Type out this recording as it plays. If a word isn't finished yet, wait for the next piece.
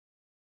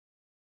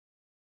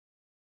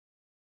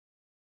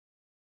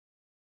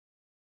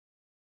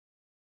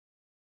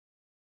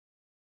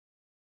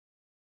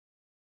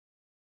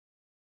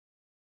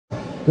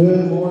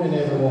Good morning,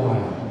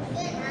 everyone.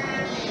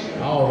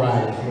 All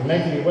right, as you're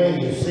making your way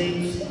to your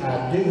seats,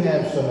 I do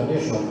have some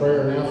additional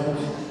prayer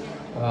announcements,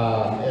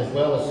 as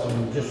well as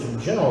some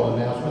general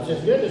announcements.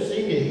 It's good to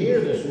see you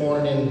here this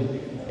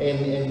morning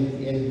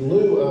in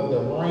lieu of the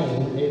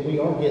rain. We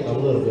are getting a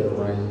little bit of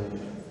rain.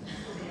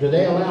 Do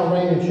they allow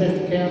rain in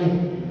Chester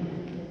County?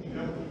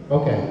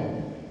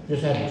 Okay,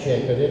 just have to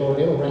check, because it'll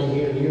rain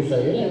here. You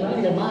say, it ain't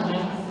raining at my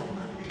house.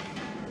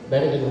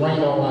 But it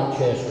rained all like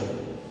Chester.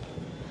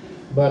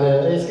 But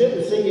it's good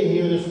to see you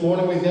here this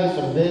morning. We've got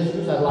some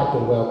visitors. I'd like to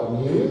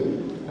welcome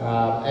you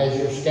as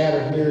you're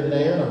scattered here and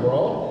there and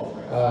abroad.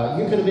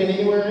 You could have been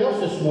anywhere else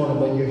this morning,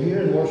 but you're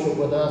here in worship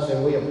with us,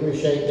 and we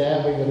appreciate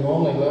that. We would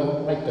normally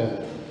like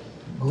to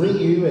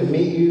greet you and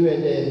meet you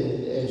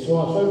and so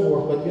on and so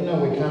forth, but you know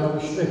we're kind of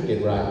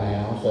restricted right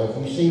now. So if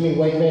you see me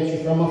wave at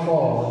you from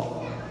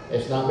afar,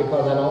 it's not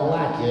because I don't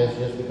like you. It's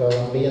just because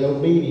I'm being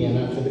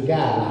obedient to the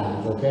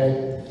guidelines,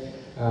 okay?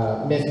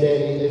 Miss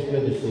Betty, it's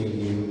good to see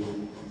you.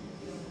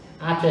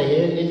 I tell you,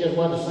 it just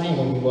wasn't the same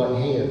when you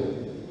wasn't here.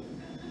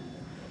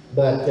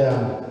 But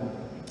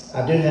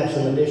I do have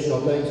some additional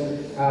things.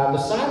 The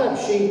sign-up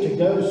sheet to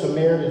go to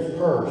Samaritan's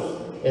Purse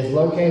is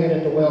located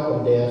at the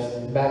welcome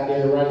desk back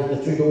there right at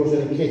the two doors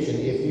in the kitchen.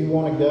 If you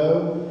want to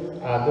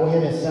go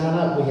ahead and sign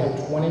up. We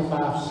have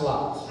 25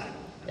 slots.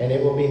 And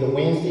it will be the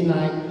Wednesday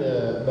night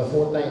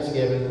before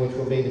Thanksgiving, which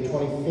will be the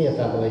 25th,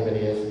 I believe it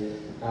is.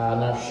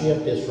 And our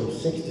shift is from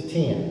 6 to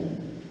 10.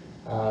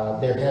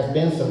 There has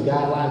been some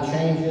guideline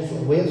changes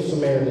with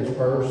Samaritan's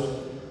Purse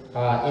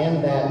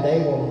in that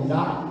they will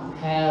not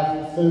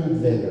have food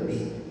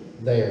vendors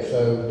there.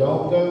 So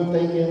don't go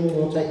thinking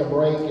we'll take a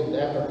break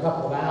after a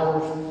couple of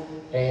hours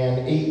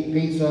and eat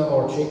pizza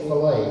or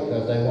Chick-fil-A,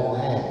 because they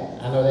won't have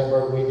it. I know they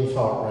broke Whitney's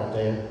heart right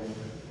there.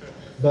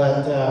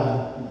 But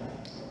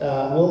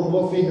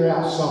we'll figure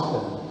out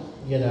something,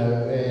 you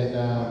know,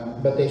 and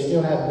but they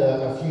still have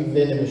a few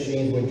vending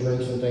machines with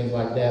drinks and things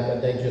like that,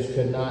 but they just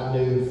could not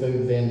do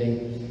food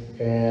vending,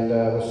 and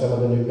with some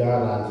of the new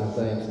guidelines and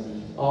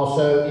things.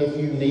 Also, if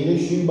you need a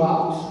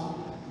shoebox,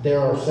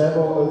 there are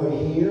several over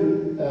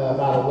here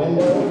by the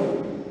window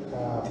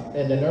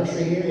in the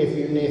nursery here.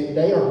 If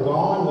they are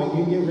gone when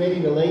you get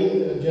ready to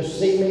leave, just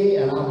see me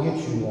and I'll get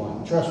you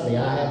one. Trust me,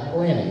 I have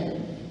plenty.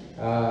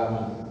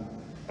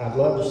 I'd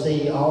love to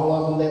see all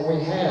of them that we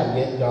have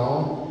get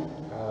gone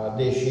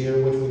this year,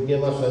 which would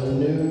give us a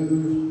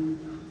new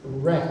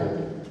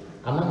record.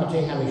 I'm not going to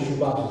tell you how many shoe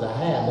boxes I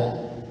have,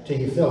 but till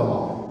you fill them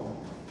all.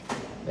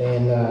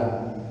 And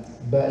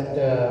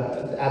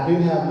I do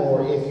have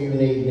more if you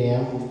need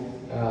them.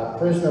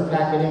 Prisoner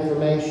packet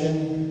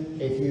information,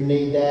 if you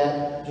need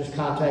that, just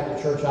contact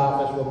the church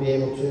office. We'll be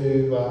able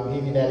to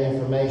give you that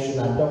information.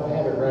 I don't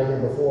have it right here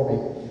before me,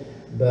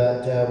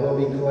 but we'll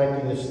be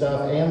collecting the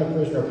stuff and the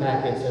prisoner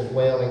packets as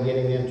well and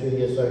getting them to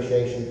the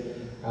association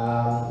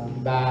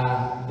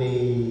by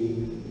the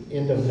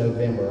end of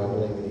November, I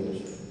believe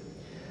it is.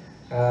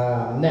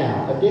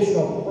 Now,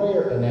 additional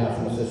prayer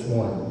announcements this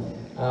morning.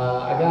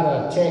 I got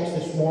a text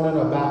this morning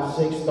about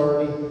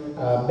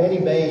 6:30. Betty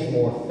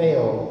Bazemore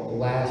fell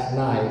last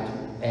night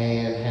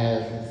and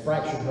has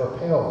fractured her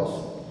pelvis.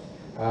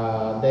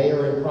 They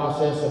are in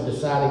process of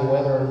deciding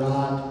whether or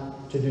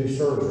not to do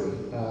surgery.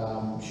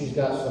 She's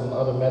got some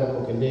other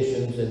medical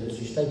conditions, and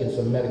she's taking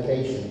some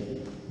medication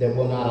that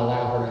will not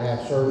allow her to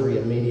have surgery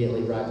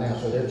immediately right now.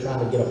 So they're trying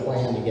to get a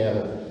plan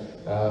together.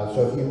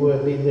 So if you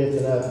would be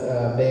lifting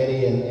up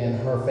Betty and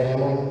her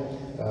family.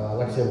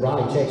 Like I said,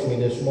 Ronnie texted me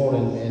this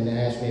morning and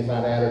asked me if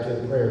I'd add her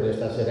to the prayer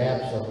list. I said,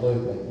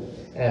 absolutely.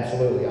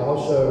 Absolutely.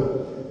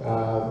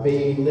 Also,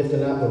 be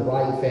lifting up the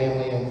Wright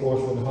family, and of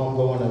course with the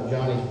homegoing of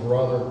Johnny's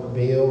brother,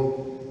 Bill.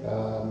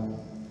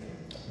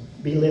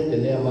 Be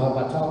lifting them up.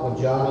 I talked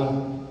with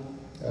Johnny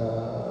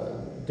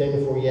day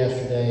before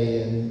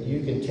yesterday, and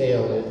you can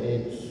tell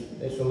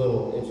it's a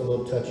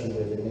little touchy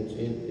with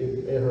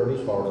him. It hurt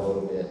his heart a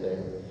little bit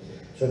there.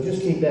 So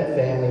just keep that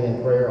family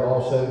in prayer.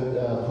 Also,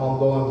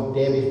 homegoing with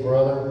Debbie's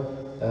brother,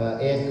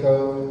 Ed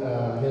Coke.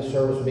 His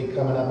service will be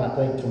coming up, I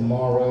think,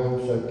 tomorrow.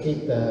 So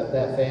keep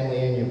that family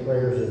in your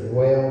prayers as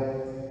well.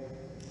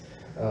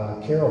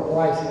 Carol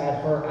Price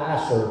had her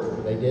eye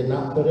surgery. They did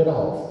not put it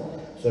off.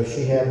 So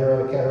she had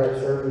her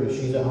cataract surgery.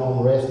 She's at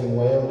home resting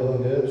well,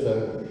 doing good.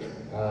 So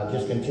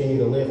just continue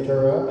to lift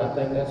her up. I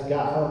think that's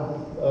got her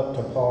up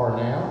to par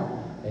now,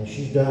 and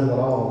she's done with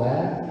all of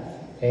that.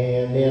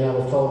 And then I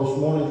was told this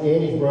morning,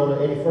 Eddie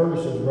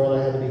Ferguson's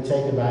brother, had to be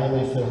taken by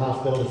ambulance to the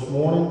hospital this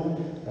morning.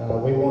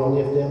 We want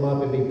to lift them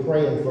up and be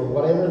praying for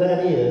whatever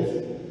that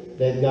is,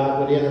 that God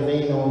would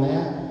intervene on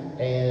that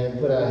and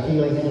put a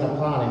healing hand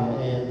upon him.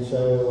 And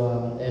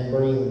so, and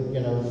bring,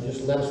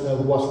 just let us know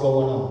what's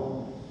going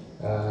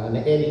on. And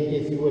Eddie,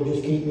 if you would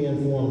just keep me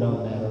informed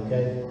on that,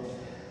 okay?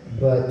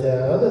 But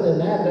other than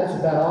that, that's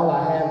about all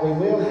I have. We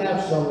will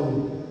have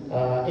some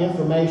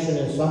information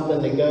and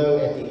something to go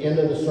at the end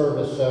of the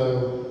service,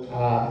 so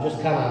just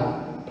kind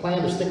of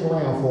plan to stick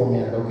around for a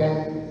minute,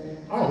 okay?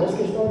 All right, let's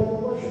get started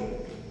with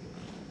worship.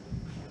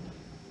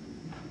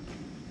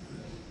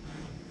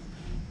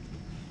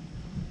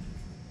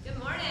 Good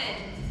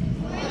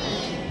morning.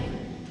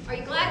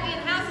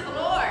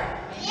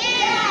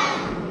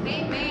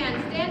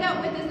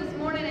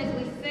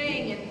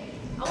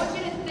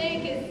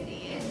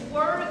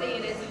 worthy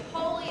and as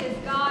holy as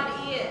God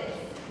is,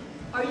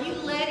 are you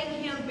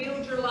letting Him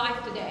build your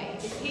life today?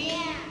 Is He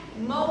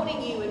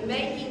molding you and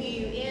making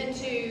you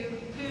into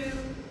who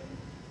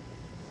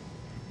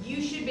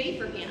you should be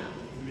for Him?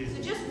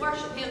 So just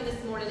worship Him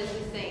this morning as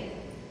we sing.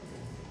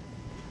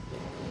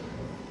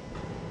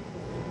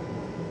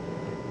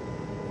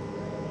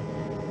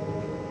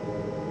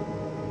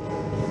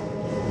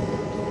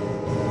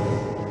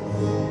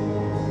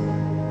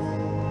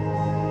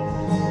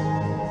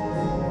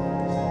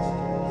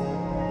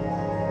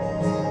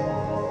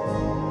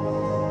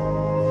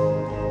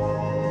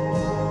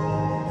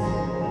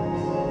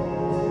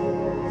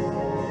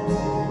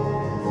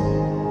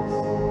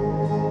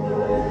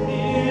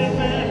 If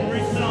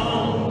every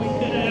song we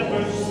could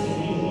ever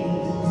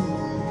sing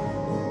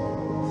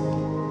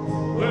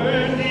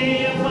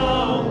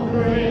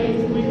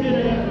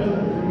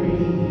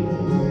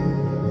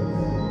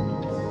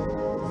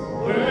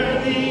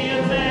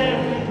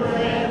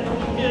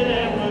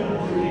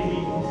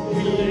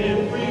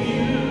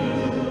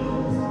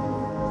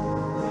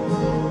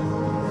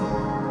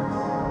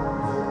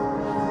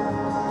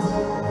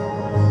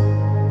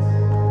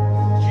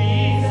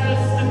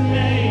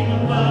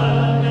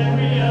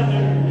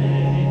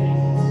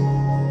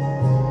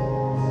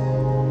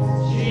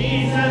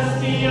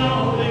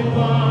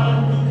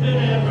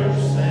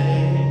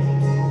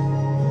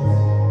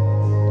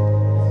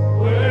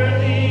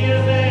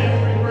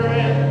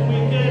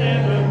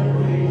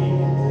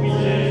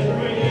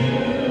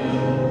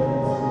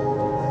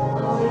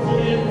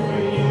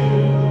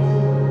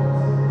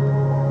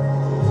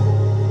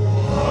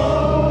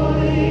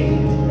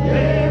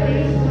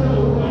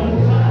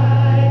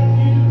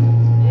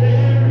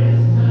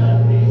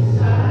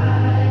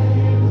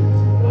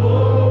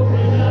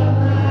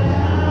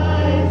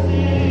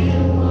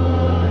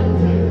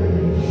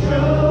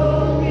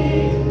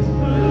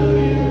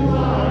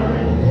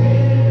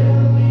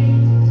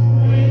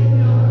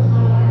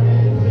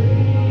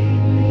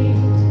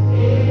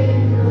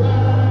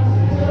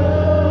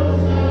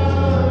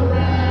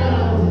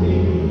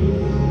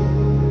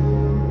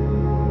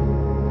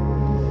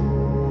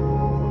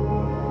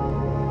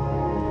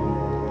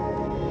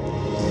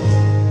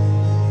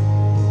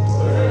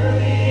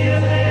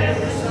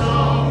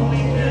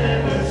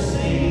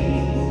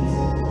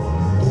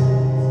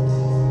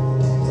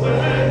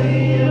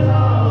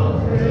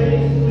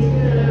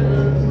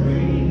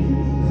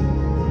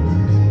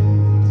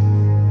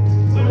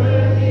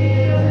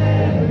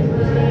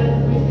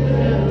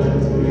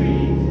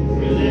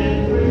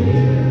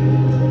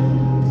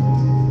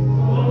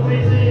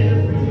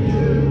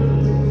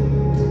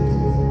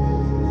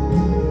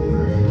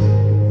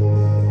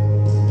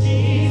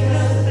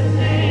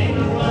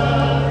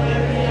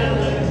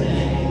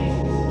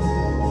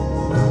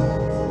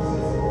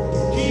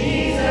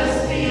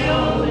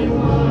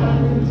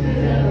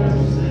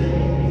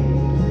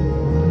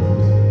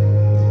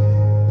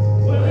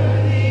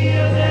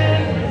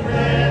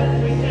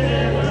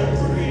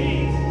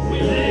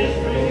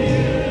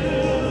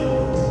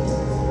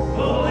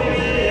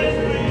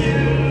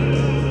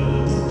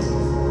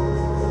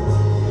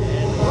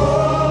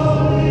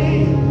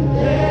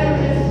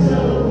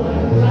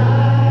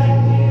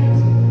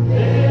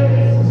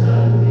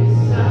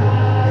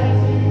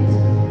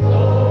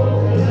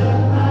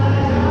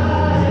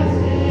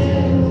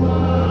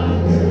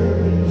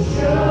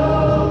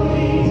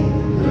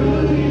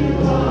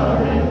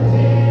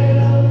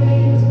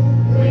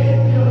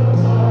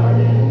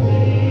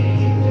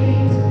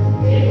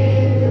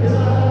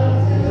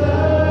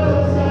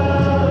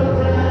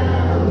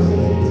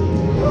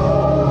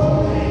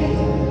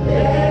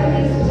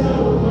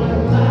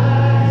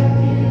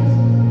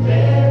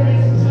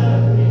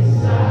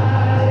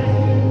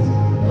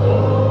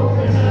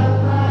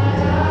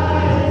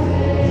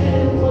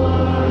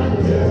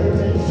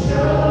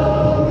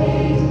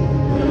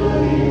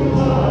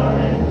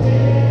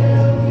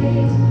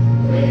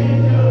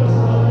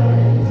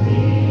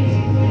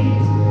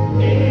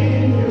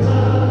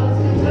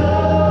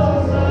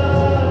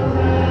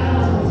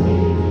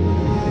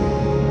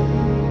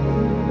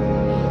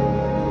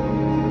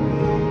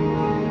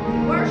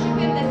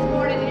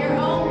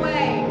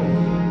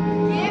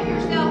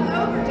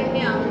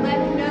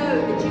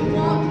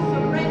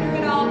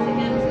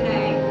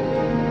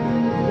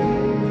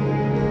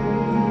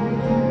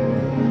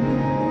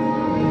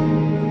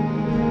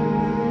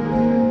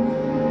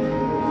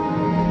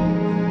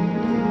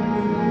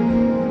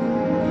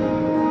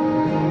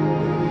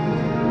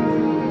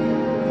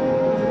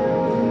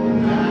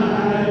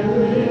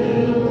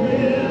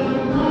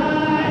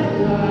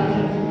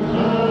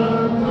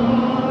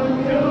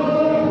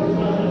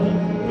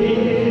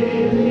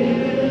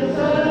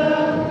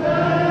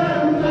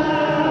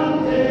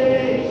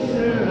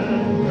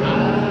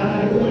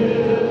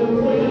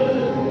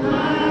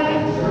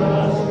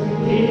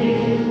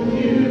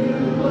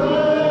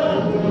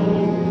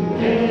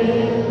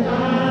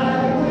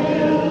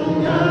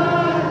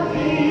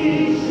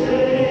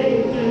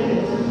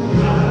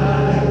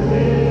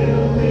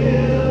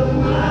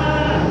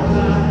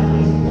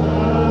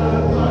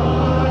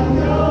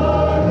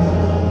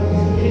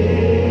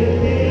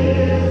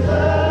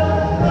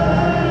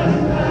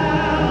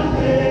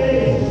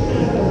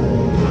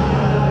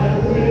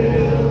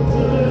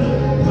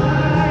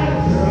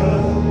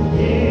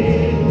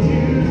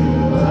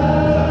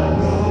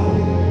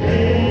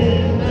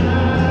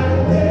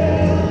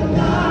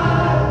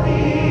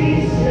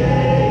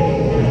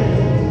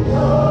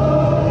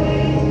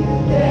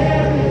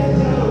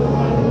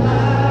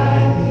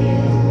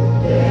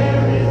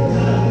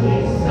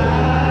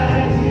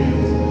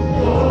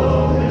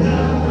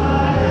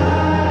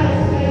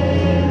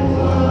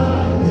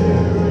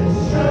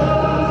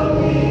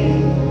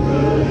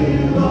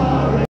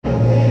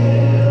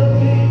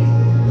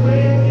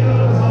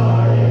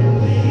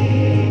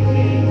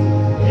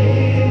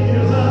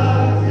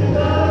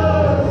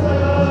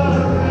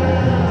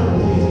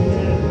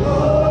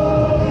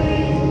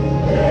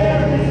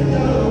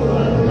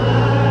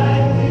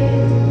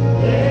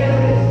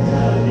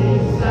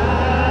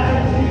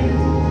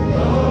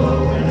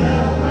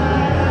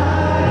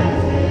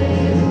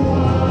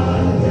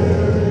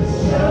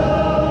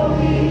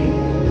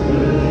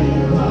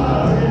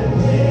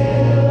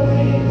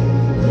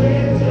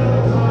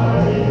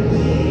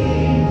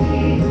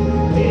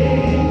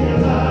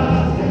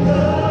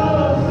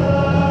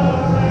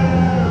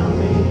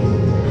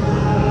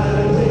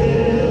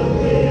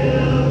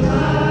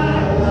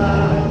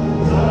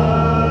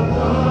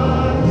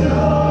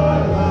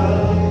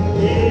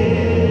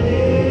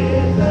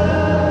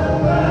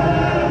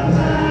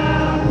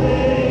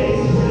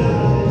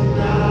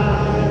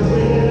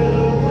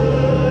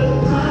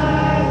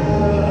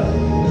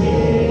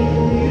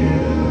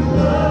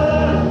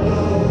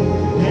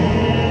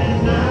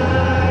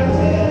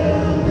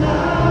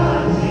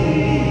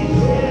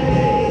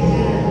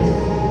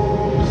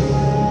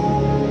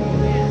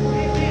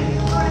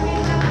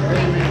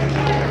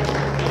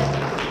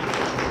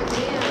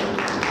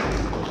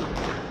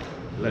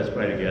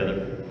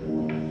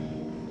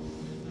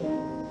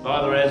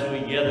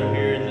gather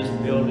here in this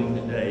building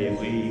today,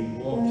 we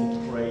want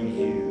to praise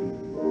you.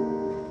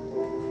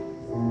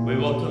 We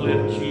want to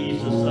lift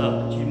Jesus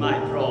up, that you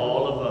might draw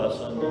all of us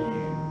unto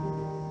you.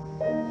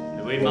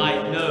 That we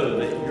might know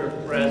that you're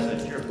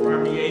present, you're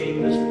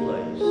permeating this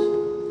place.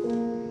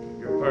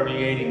 You're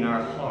permeating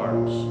our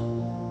hearts.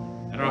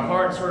 And our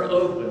hearts are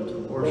open to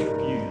worship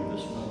you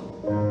this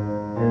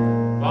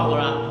morning. Father,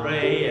 I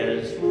pray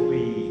as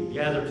we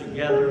gather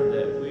together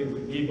that we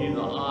would give you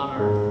the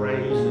honor and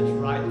praise that's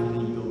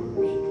rightfully yours.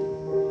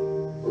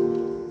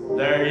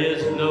 There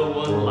is no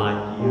one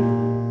like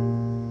you.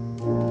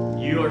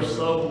 You are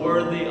so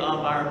worthy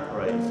of our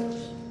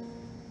praise.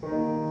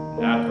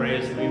 And I pray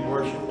as we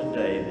worship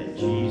today that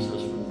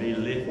Jesus would be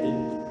lifted.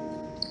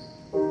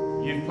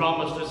 You've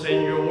promised us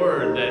in your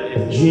word that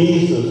if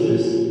Jesus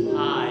is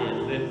high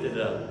and lifted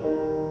up,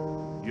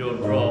 you'll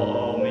draw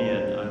all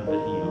men unto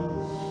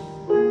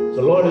him.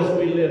 So Lord, as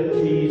we lift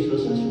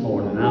Jesus this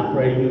morning, I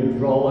pray you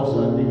draw us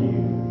unto you.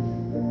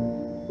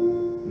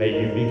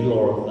 May you be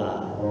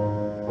glorified.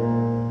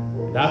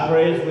 And I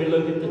pray as we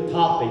look at the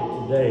topic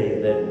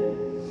today that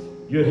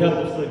you help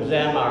us to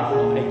examine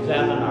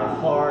our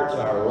hearts,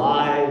 our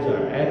lives,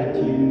 our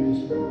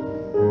attitudes.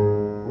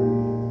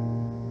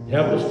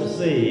 Help us to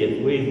see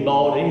if we've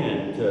bought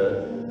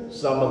into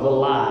some of the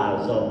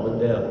lies of the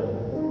devil.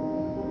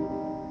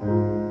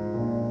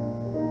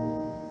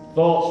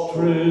 False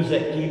truths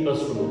that keep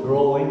us from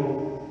growing.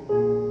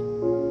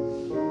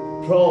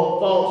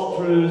 False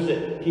truths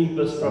that keep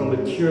us from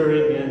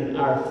maturing in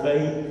our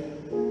faith.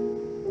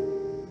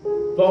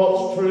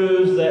 False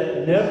truths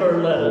that never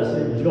let us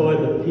enjoy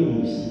the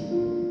peace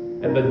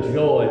and the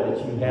joy that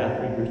you have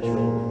for your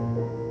children.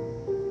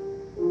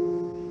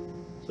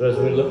 So as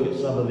we look at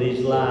some of these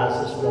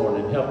lies this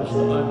morning, help us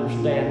to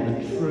understand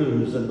the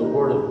truths in the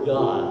Word of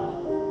God.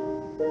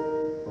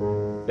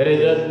 That it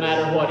doesn't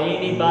matter what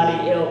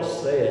anybody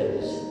else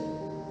says,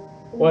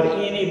 what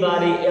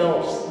anybody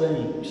else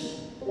thinks.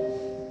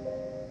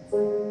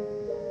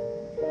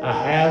 I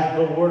have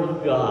the Word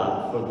of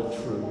God for the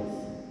truth.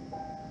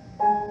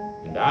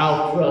 And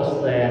I'll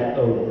trust that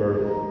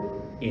over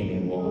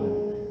anyone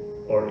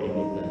or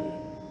anything.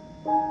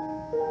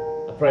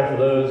 I pray for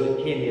those that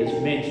Kenny has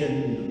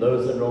mentioned,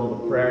 those that are on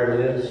the prayer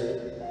list.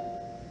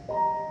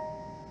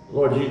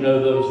 Lord, you know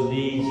those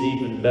needs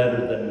even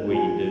better than we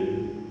do.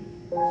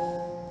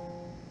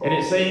 And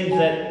it seems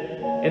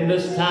that in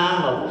this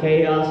time of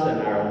chaos in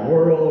our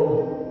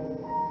world,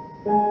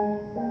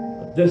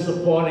 of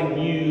disappointing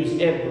news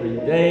every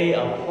day,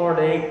 of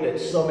heartache that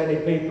so many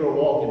people are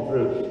walking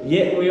through,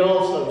 yet we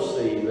also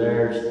see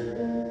there's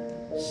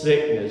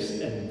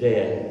sickness and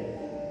death,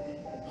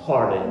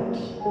 heartaches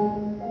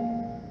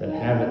that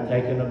haven't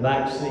taken a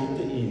back seat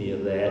to any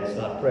of that.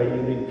 So I pray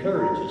you'd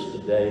encourage us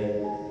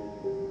today.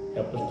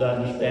 Help us to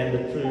understand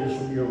the truths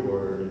from your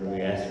word, and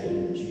we ask it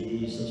in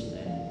Jesus'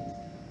 name.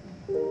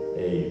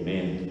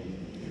 Amen.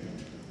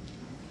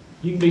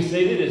 You can be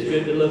seated. It's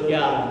good to look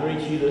out and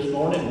greet you this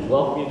morning and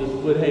welcome you to the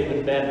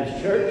Woodhaven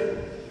Baptist Church.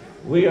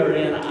 We are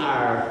in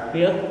our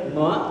 5th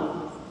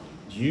month,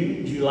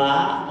 June,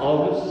 July,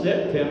 August,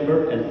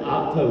 September, and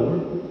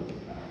October.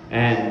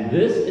 And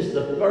this is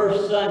the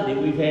first Sunday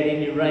we've had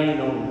any rain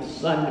on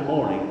Sunday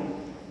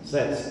morning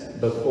since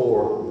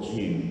before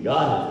June.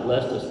 God has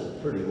blessed us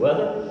with pretty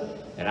weather,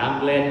 and I'm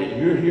glad that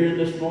you're here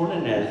this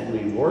morning as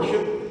we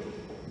worship,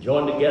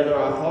 join together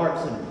our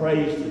hearts in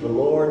praise to the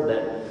Lord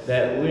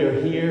that we're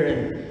here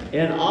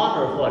in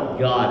honor of what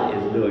God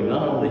is doing,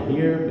 not only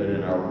here, but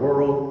in our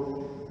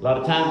world. A lot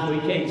of times we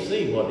can't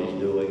see what he's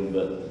doing,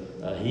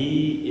 but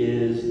he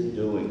is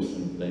doing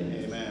some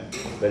things. Amen.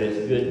 But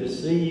it's good to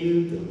see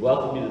you, to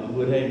welcome you to the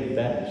Woodhaven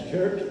Baptist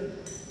Church.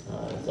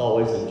 It's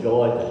always a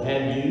joy to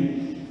have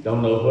you.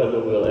 Don't know whether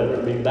we'll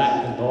ever be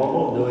back to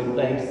normal, doing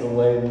things the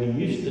way we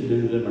used to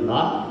do them or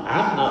not.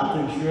 I'm not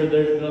too sure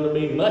there's going to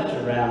be much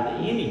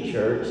around any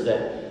church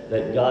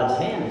that God's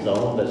hand is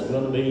on that's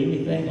going to be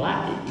anything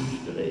like it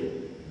used to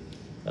be.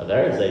 Now,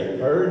 there's a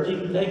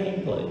purging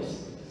taking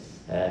place,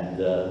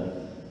 and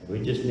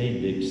we just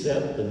need to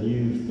accept the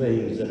new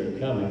things that are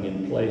coming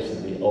in place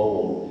of the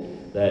old,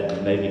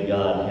 that maybe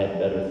God had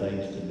better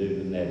things to do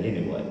than that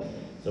anyway.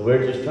 So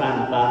we're just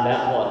trying to find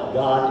out what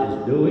God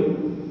is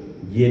doing,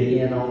 get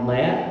in on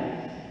that.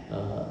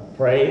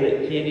 Pray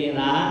that Kenny and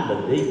I,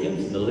 the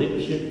deacons and the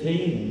leadership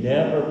team,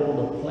 never want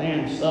to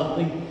plan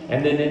something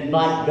and then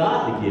invite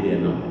God to get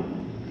in on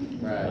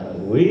it. Right.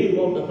 We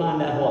want to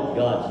find out what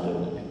God's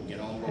doing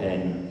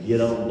and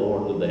get on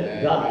board with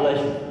that. God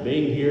bless you for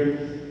being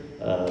here.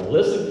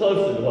 Listen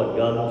closely to what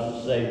God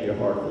wants to say to your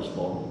heart this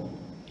morning.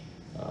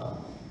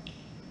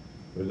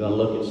 We're going to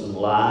look at some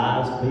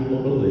lies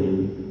people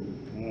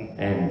believe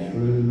and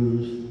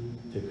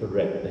truths to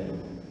correct them.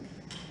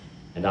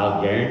 And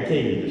I'll guarantee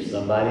you there's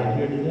somebody in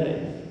here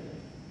today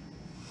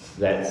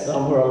that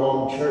somewhere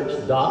along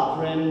church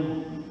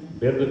doctrine,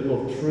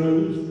 biblical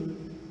truths,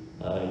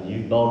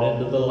 you bought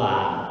into the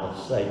lie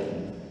of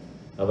Satan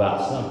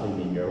about something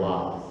in your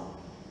life.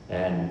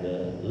 And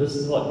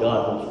listen to what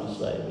God wants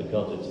to say,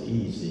 because it's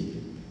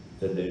easy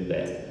to do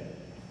that.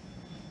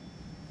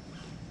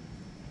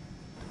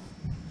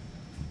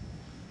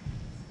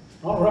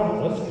 All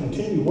right, let's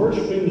continue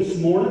worshiping this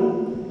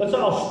morning. Let's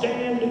all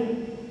stand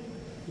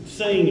and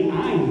sing,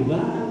 I am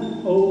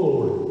thine, O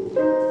Lord.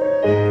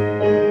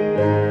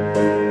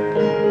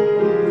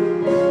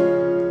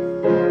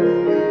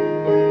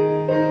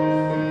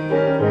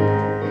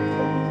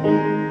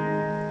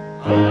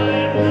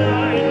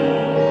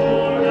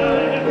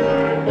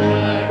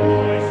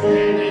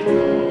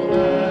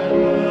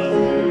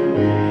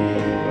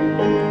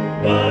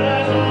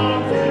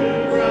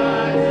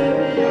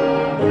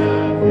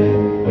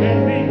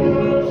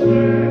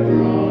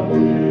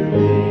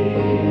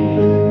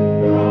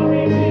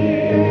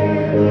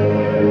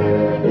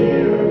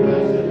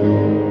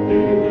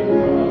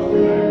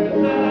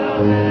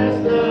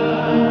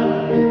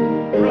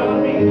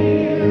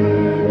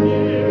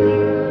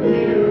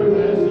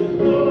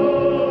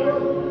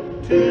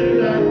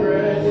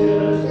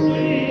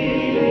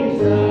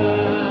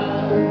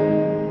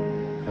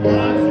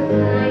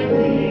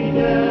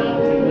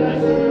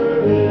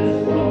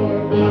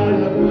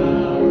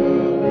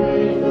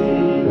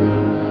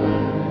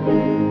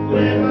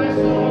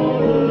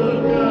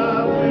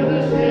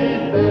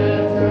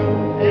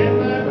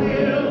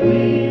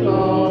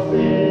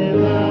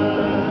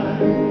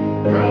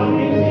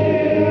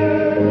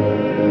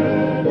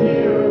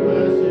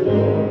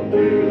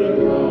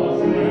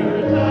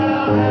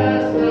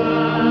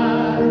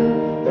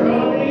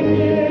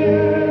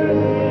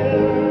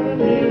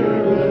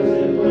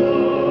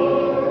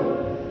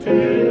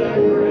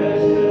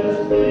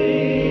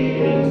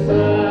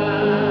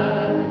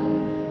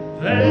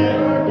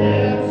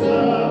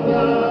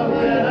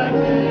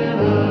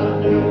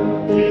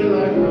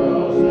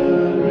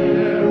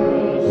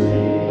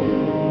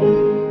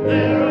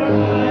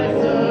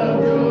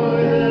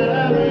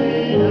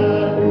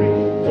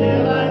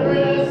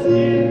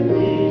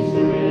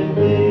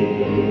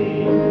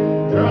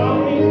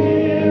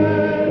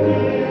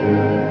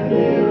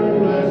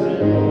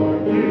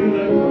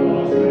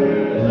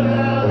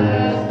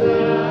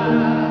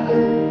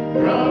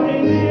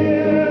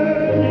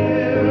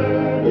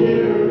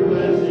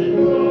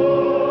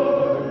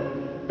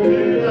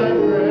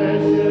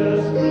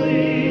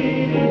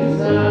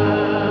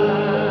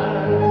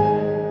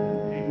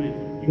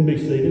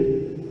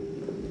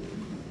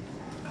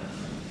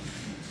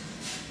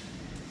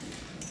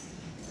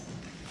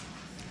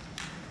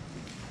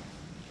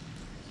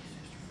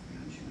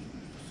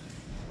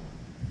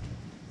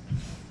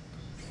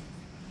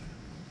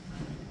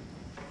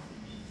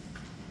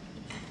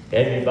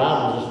 Have your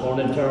Bibles this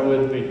morning, turn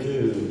with me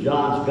to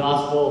John's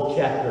Gospel,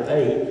 chapter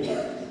 8.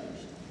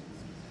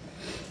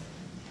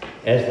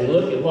 As we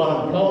look at what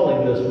I'm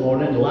calling this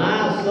morning,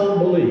 lies some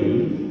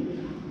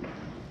believe,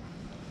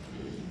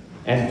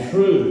 and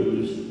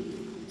truths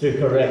to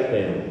correct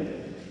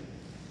them.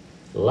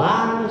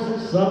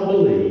 Lies some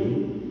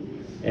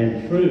believe,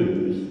 and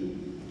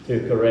truths to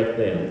correct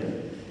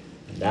them.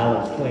 And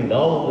Alan's cleaned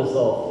all of this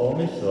off for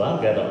me, so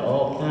I've got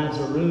all kinds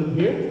of room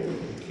here.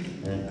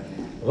 And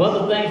one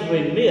of the things we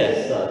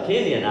miss,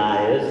 Kenny and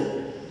I,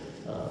 is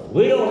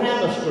we don't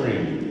have a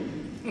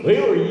screen. We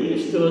were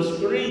used to a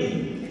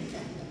screen.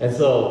 And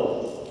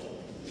so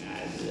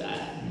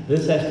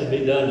this has to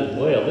be done as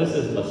well. This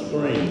is my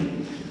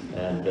screen.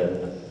 And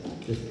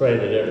just pray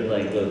that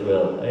everything goes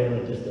well.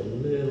 Aaron, just a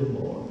little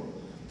more.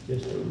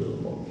 Just a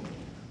little more.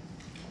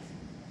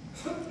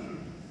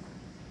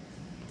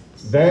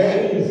 It's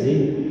very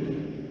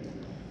easy,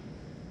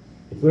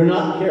 if we're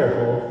not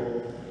careful,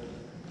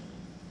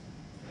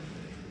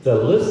 to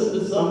listen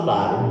to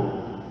somebody,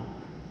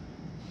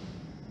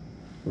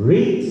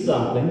 read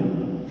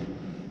something,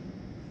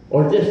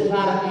 or just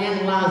try to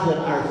analyze it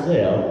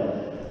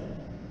ourselves,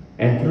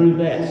 and through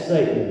that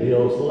Satan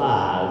builds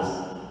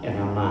lies in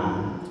our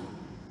mind.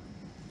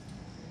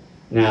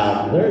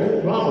 Now,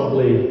 there's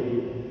probably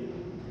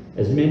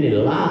as many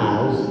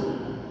lies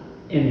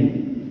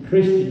in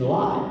Christian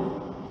life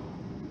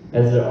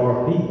as there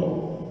are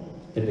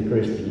people in the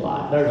Christian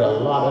life. There's a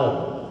lot of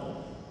them.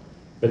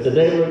 But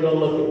today we're going to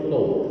look at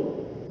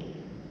 4.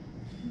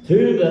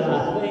 2 that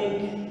I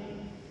think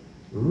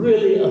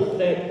really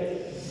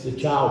affect the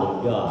child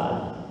of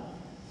God.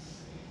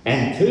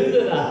 And 2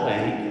 that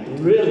I think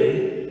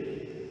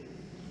really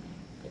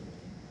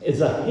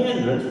is a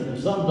hindrance from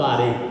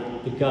somebody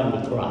to come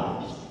to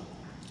Christ.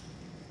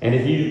 And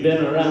if you've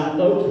been around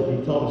folks, if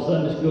you've taught a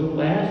Sunday school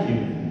class,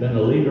 you've been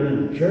a leader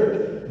in the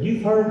church,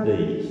 you've heard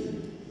these.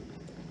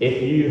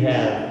 If you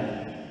have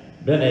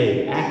been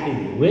an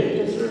active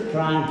witnesser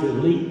trying to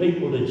lead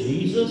people to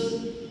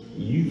Jesus,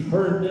 you've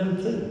heard them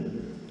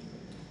too.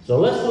 So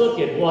let's look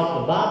at what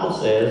the Bible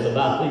says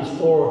about these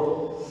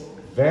 4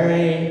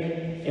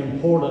 very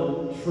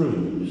important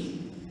truths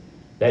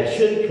that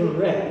should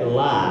correct the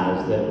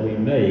lies that we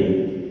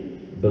may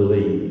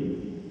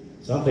believe.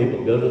 Some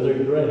people go to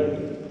their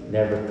grave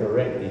never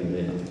correcting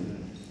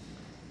them.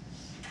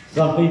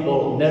 Some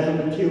people never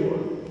mature,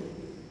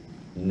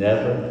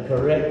 never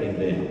correcting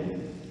them.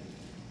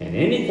 And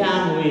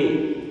anytime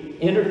we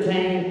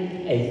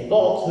entertain a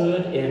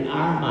falsehood in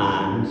our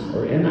minds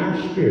or in our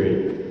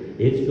spirit,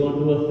 it's going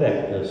to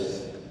affect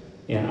us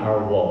in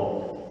our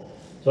walk.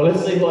 So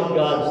let's see what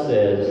God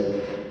says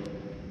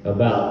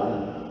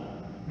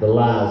about the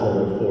lies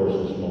that are before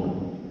us this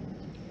morning.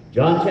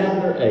 John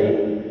chapter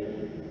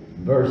 8,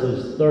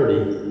 verses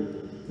 30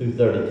 through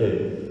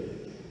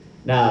 32.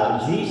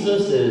 Now,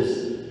 Jesus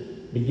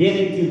is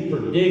beginning to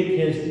predict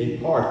his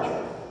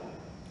departure.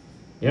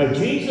 You know,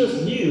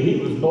 Jesus knew he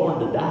was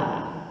born to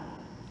die.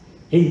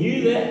 He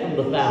knew that from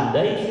the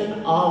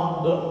foundation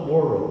of the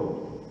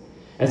world.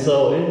 And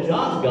so in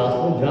John's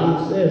Gospel,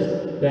 John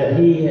says that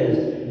he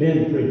has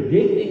been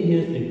predicting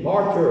his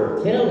departure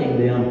or telling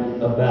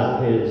them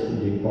about his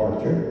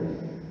departure.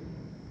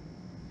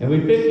 And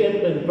we pick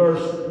up in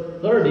verse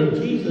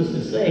 30, Jesus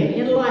is saying,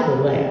 in light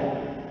of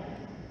that,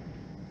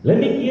 let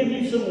me give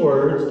you some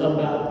words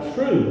about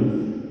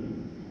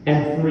truth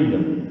and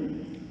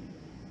freedom.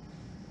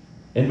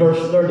 In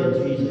verse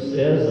 30, Jesus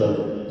says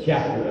of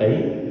chapter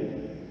 8,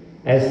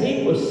 as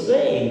he was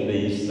saying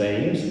these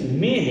things,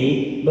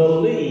 many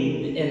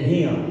believed in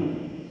him.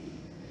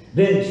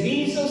 Then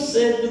Jesus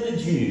said to the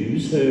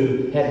Jews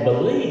who had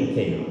believed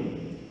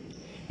him,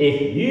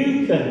 if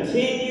you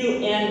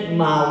continue in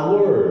my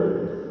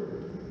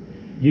word,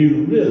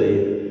 you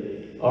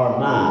really are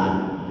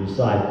my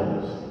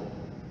disciples.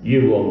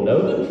 You will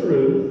know the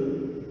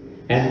truth,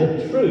 and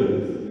the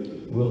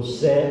truth will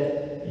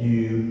set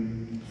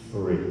you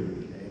free.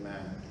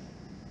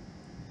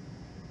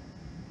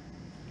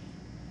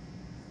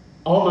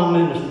 All my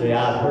ministry,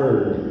 I've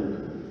heard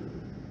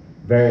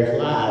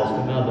various lies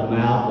come out of the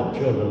mouth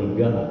of children of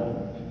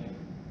God.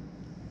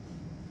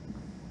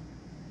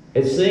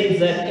 It seems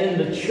that in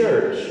the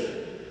church,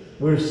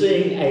 we're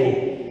seeing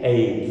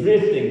a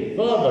drifting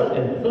further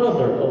and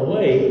further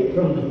away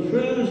from the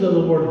truths of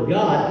the Word of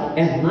God,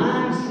 and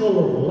minds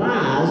full of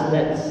lies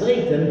that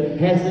Satan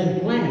has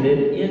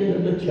implanted into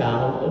the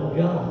child of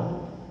God.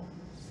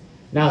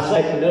 Now,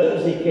 Satan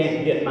knows he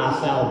can't get my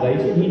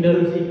salvation. He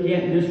knows he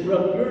can't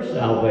disrupt your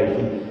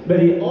salvation.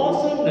 But he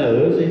also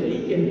knows if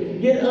he can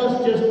get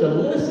us just to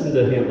listen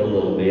to him a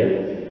little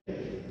bit,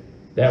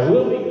 that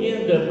we'll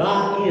begin to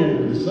buy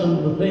into some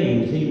of the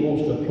things he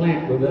wants to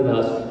plant within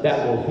us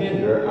that will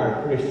hinder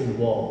our Christian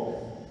walk.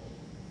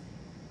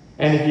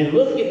 And if you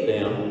look at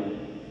them,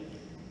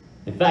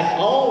 in fact,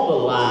 all the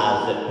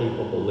lies that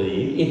people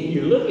believe, if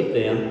you look at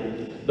them,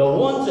 the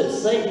ones that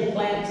Satan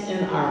plants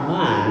in our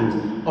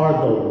minds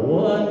are the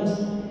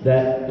ones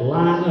that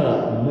line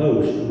up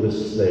most with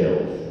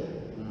self.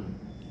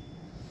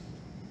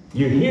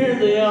 You hear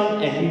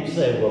them and you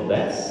say, well,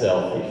 that's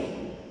selfish.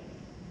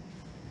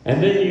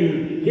 And then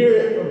you hear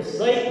it from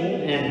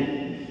Satan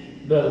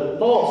and the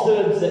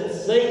falsehoods that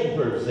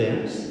Satan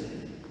presents,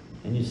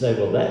 and you say,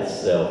 well, that's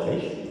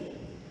selfish.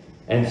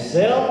 And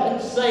self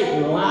and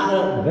Satan line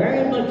up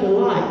very much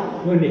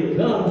alike when it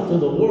comes to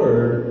the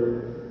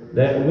Word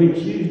that we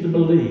choose to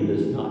believe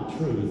is not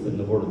truth in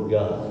the Word of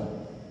God.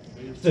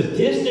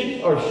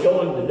 Statistics are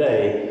showing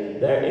today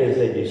there is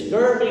a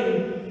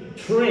disturbing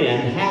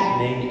trend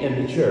happening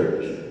in the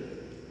church.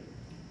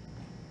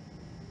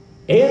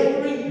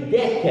 Every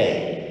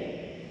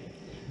decade,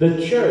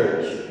 the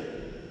church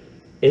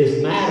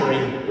is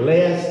mattering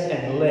less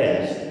and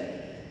less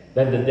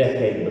than the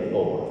decade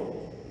before.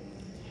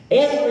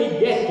 Every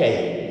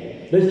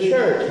decade, the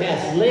church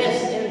has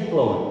less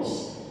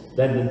influence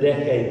than the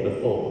decade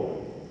before.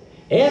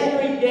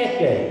 Every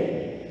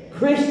decade,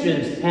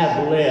 Christians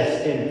have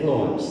less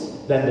influence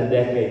than the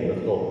decade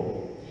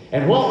before.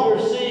 And what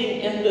we're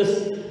seeing in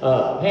this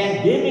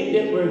pandemic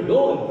that we're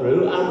going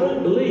through, I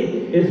really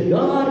believe, is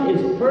God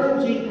is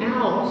purging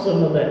out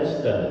some of that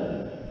stuff.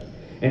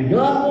 And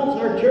God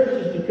wants our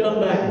churches to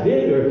come back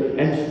bigger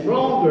and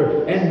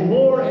stronger and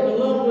more in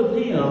love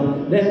with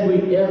Him than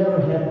we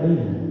ever have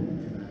been.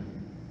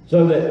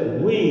 So that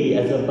we,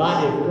 as a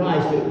body of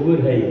Christ at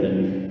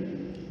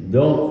Woodhaven,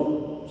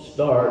 don't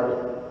start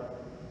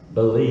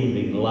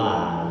believing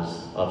lies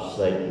of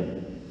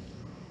Satan.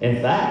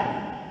 In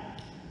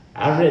fact,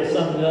 I read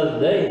something the other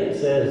day that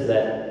says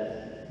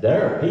that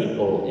there are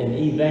people in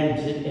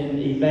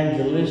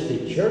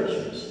evangelistic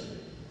churches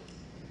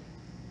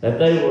that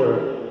they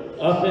were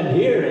up in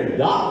here and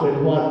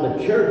doctrine what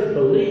the church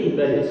believed,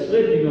 that it's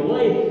slipping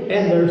away.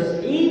 And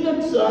there's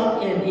even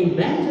some in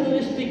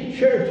evangelistic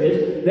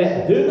churches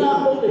that do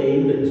not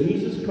believe that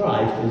Jesus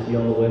Christ is the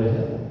only way to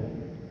heaven.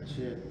 That's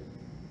it.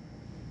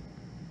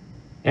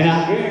 And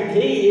I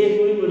guarantee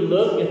if we would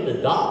look at the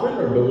doctrine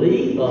or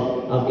belief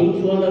of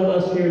each one of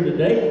us here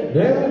today,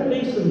 there would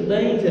be some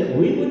things that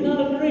we would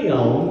not agree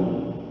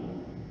on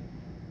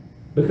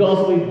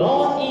because we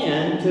bought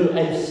into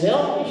a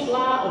selfish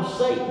lie of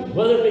Satan,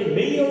 whether it be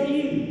me or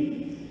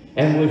you,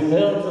 and we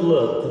failed to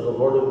look to the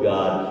Word of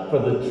God for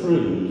the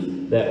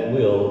truths that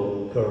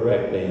will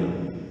correct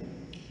them.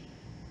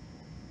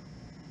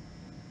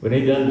 We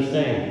need to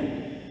understand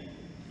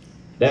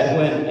that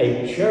when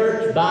a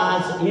church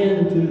buys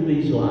into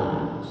these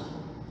lies,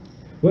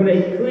 when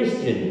a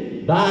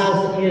Christian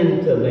buys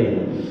into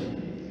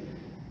them,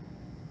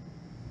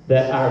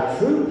 that our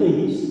true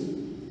peace,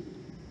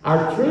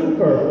 our true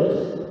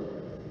purpose,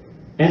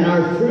 and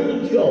our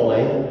true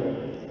joy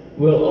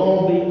will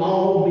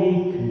all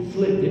be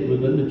conflicted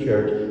within the the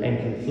church and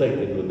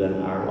conflicted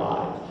within our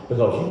lives.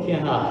 Because you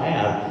cannot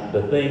have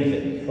the things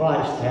that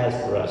Christ has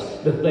for us,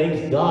 the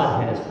things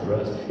God has for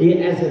us,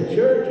 as a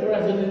church or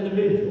as an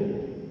individual,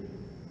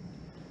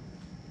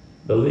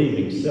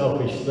 believing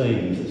selfish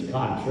things is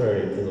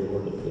contrary to the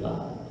Word of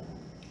God.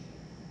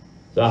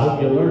 So I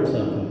hope you'll learn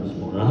something this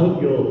morning. I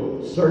hope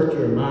you'll search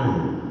your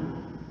mind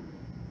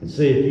and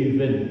see if you've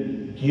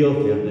been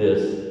guilty of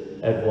this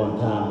at one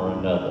time or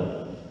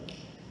another.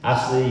 I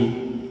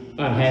see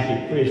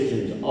unhappy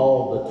Christians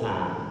all the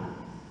time.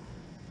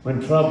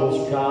 When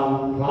troubles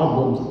come,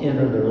 problems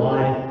enter their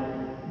life,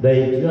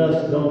 they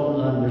just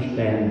don't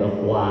understand the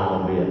why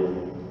of it.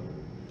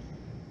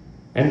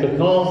 And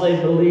because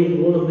they believe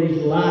one of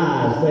these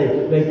lies,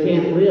 they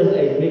can't live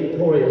a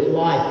victorious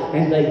life.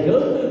 And they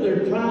go through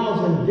their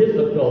trials and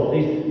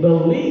difficulties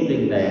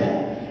believing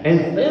that,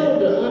 and fail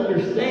to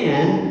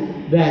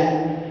understand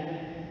that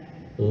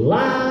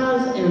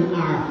lies in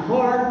our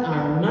heart,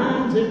 our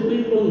minds that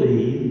we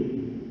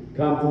believe,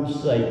 come from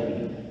Satan.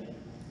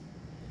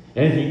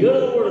 And if you go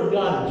to the Word of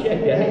God and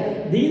check that,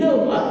 hey, do you know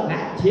what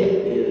fact check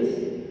is?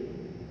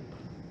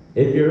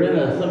 If you're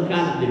in some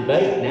kind of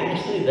debate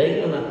nationally,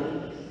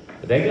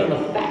 they're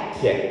gonna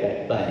fact check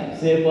that thing,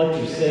 see if what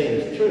you're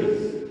saying is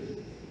true.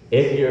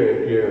 If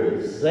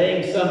you're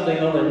saying something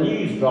on a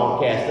news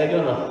broadcast, they're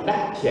gonna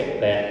fact check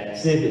that,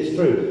 see if it's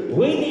true.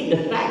 We need to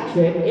fact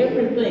check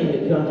everything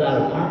that comes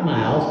out of our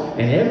mouths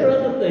and every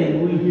other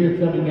thing we hear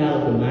coming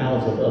out of the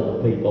mouths of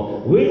other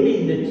people. We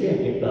need to check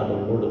it by the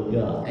Word of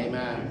God.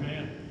 Amen.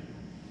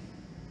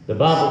 The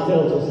Bible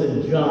tells us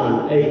in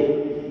John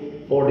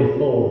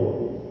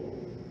 8:44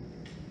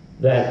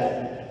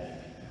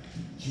 that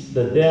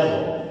the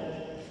devil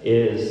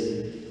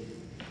is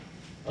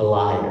a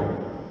liar.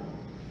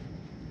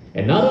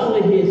 And not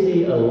only is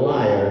he a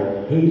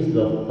liar, he's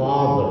the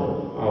father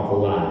of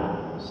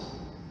lies.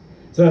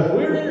 So if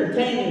we're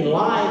entertaining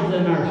lies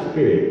in our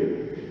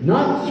spirit,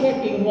 not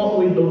checking what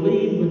we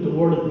believe with the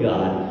Word of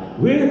God,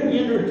 we're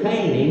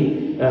entertaining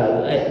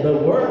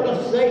the work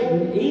of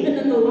Satan, even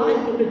in the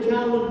life of a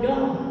child of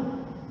God.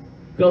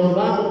 Because the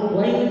Bible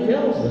plainly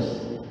tells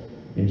us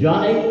in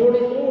John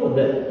 8:44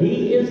 that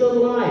he is a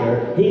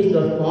liar. He's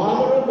the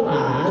father of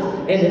lies.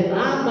 And if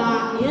I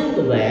buy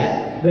into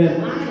that,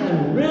 then I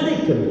am really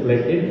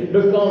conflicted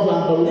because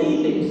I'm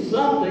believing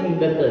something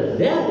that the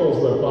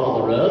devil's the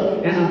father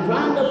of, and I'm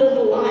trying to live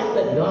a life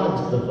that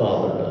God's the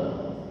father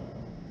of.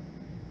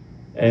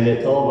 And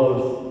it's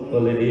almost,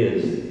 well, it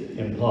is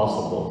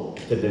impossible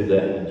to do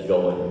that in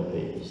joy and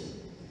peace.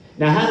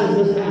 Now, how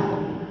does this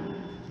happen?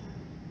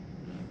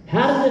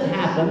 How does it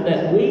happen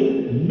that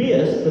we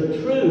miss the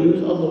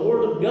truths of the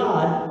Word of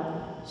God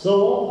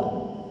so often?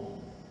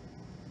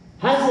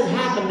 How does it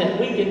happen that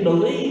we can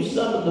believe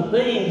some of the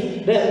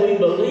things that we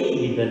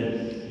believe?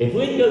 And if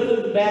we go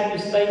through the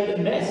Baptist Faith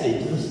and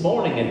Message this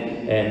morning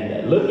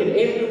and look at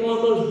every one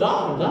of those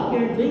doctrines, I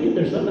guarantee you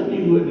there's some of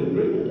you who wouldn't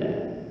agree with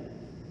that.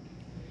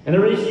 And the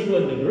reason you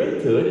wouldn't agree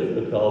to it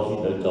is because you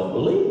don't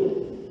believe it.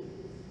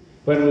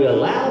 When we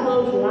allow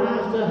those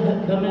lies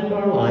to come into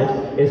our lives,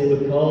 it's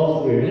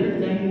because we're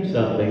entertaining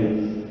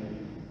something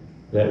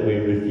that we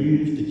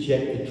refuse to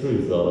check the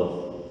truth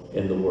of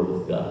in the Word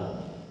of God.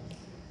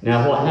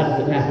 Now, how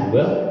does it happen?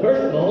 Well,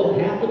 first of all,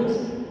 it happens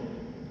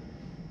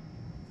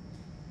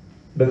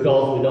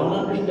because we don't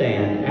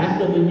understand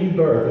after the new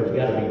birth, there's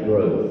got to be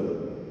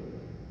growth.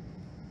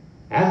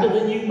 After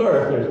the new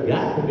birth, there's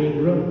got to be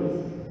growth.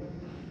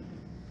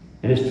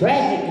 And it's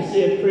tragic to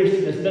see a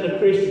Christian that's been a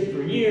Christian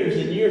for years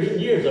and years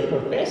and years, a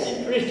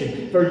professing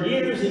Christian for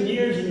years and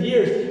years and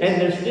years, and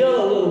they're still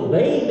a little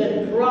babe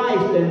in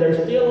Christ, and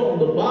they're still on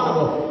the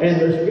bottle, and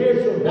their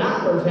spiritual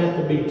diapers have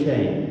to be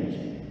changed.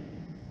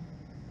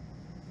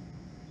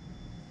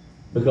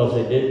 Because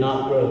they did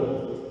not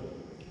grow.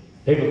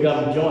 People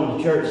come and join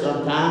the church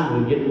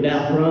sometimes, we get them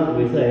down front,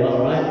 and we say,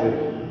 all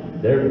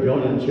right, they're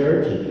joining the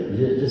church, and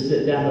just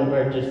sit down over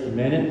there just a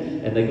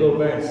minute, and they go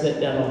over there and sit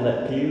down on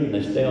that pew, and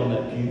they stay on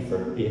that pew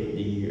for 50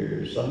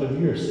 years. Some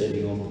of you are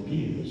sitting on the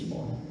pew this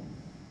morning.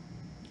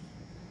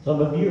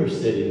 Some of you are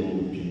sitting on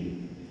the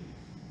pew.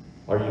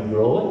 Are you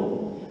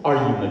growing? Are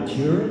you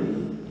maturing?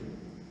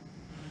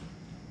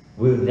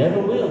 We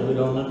never will if we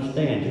don't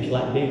understand. Just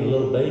like being a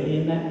little baby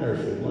in that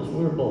nursery. Once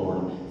we're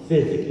born,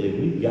 physically,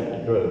 we've got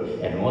to grow.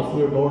 And once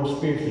we're born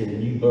spiritually in the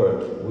new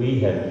birth, we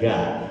have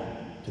got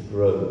to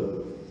grow.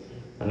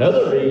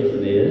 Another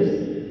reason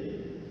is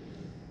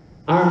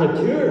our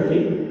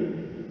maturity,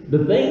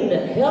 the thing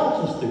that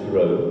helps us to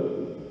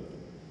grow,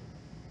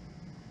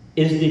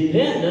 is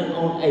dependent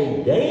on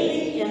a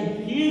daily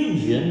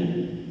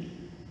infusion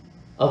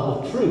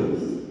of the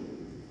truth,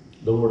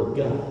 the Word of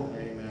God.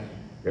 Amen.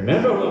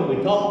 Remember when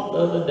we talked the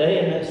other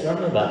day in that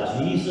sermon about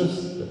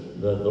Jesus,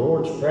 the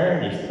Lord's Prayer,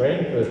 and He's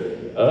praying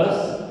for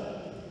us?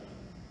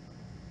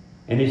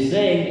 And He's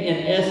saying,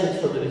 in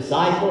essence, for the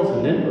disciples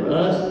and then for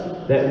us,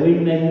 that we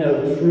may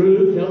know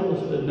truth. Help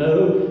us to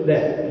know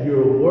that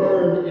your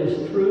Word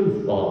is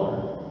truth,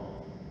 Father.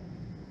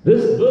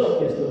 This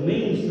book is the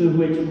means through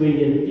which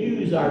we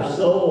infuse our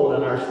soul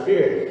and our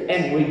spirit,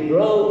 and we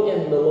grow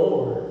in the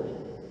Lord.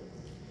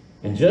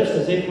 And just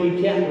as if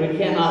we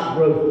cannot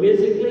grow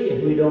physically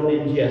if we don't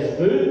ingest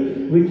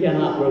food, we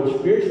cannot grow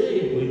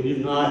spiritually if we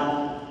do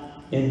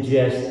not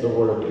ingest the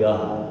Word of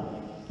God.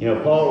 You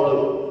know,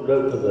 Paul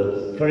wrote to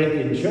the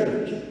Corinthian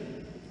church,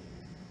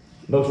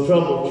 most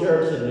troubled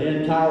church in the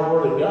entire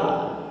Word of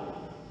God.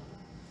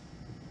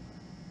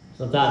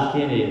 Sometimes,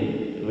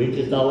 Kenny, we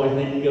just always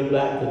need to go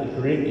back to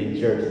the Corinthian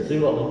church and see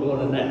what was going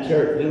on in that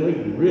church. Then we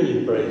can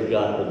really praise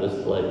God for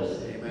this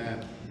place.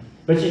 Amen.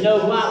 But you know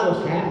what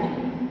was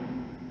happening?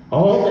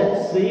 All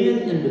that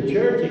sin in the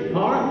church at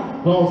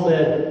Corinth, Paul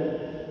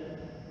said,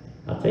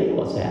 I'll tell you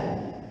what's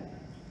happening.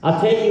 I'll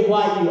tell you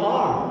why you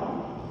are.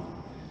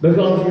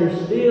 Because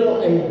you're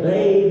still a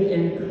babe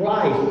in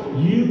Christ.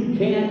 You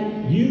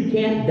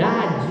can't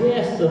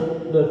digest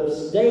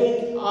the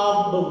state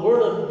of the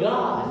Word of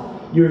God.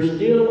 You're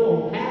still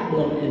on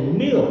pablum and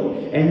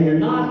milk, and you're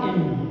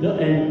not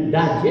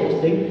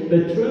digesting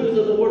the truths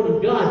of the Word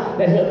of God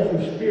that helps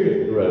your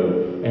spirit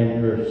grow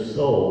and your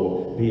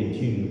soul be in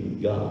tune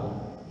with God.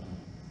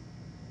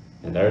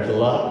 And there's a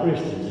lot of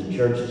Christians in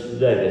churches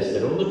today that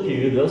sit on the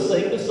pew, they'll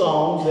sing the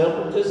songs,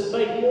 they'll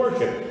participate in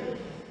worship,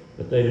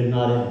 but they do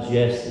not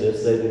ingest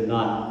this, they do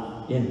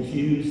not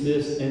infuse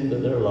this into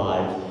their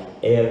lives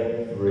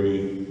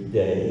every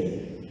day.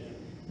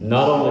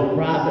 Not only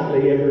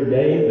privately every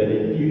day, but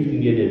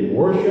infusing it in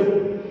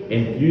worship,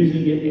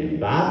 infusing it in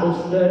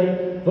Bible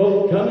study.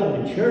 Folks,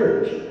 coming to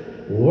church,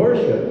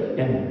 worship,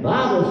 and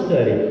Bible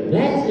study,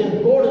 that's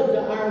important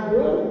to our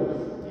growth.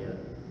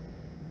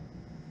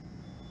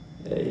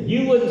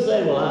 You wouldn't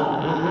say, well,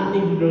 I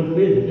need to grow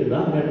physically,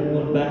 but I'm never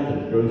going back to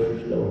the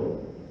grocery store.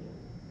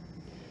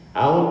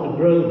 I want to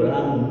grow, but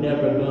I'm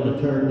never going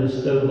to turn this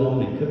stove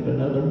on and cook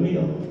another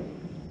meal.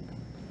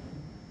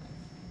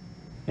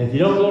 And if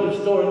you don't go to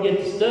the store and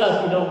get the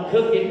stuff, you don't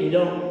cook it, you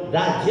don't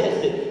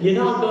digest it, you're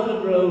not going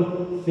to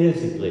grow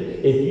physically.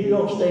 If you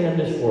don't stay in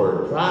this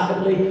Word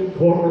privately,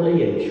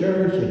 corporately, in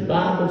church, in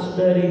Bible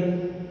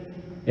study,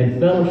 in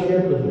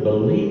fellowship with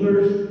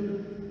believers,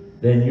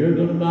 then you're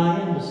going to buy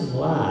into some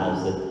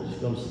lies that is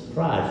going to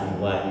surprise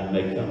you why you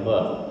may come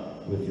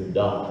up with your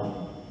doctrine.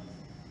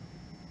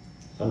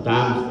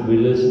 Sometimes we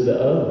listen to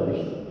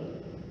others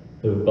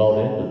who've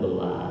bought into the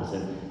lies,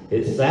 and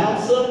it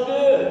sounds so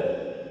good.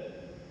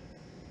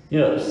 You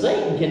know,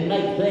 Satan can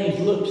make things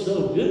look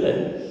so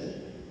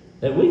good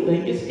that we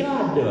think it's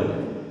God doing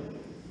it.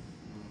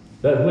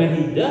 But when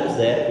he does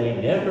that, we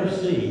never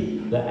see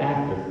the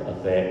after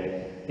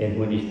effect. And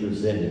when he's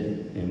presented,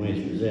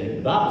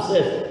 the Bible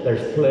says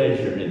there's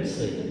pleasure in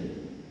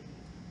sin.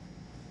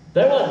 If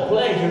there wasn't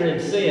pleasure in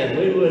sin,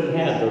 we wouldn't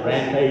have the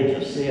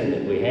rampage of sin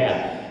that we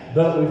have.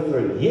 But we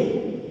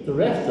forget the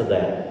rest of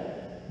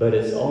that. But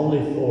it's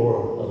only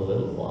for a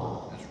little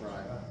while. That's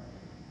right.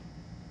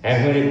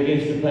 And when it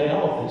begins to pay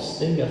off, it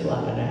stings us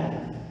like an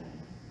adder.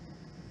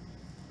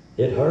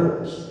 It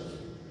hurts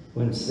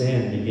when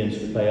sin begins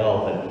to pay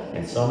off.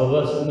 And some of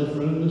us in this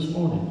room this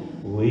morning,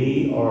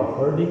 we are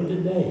hurting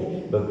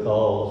today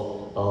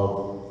because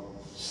of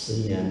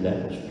sin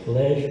that was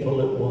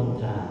pleasurable at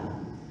one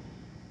time,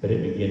 but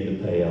it began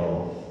to pay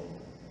off.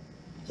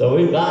 So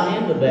we buy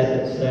into that.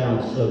 It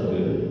sounds so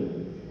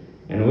good.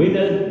 And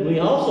we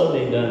also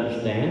need to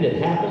understand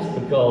it happens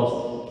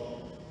because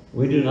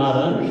we do not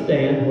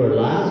understand where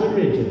lies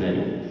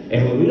originate.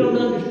 And when we don't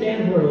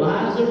understand where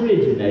lies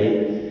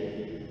originate,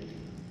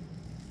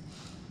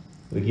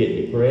 we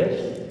get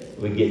depressed,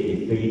 we get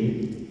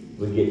defeated,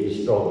 we get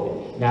destroyed.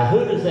 Now,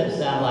 who does that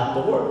sound like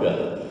the work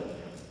of?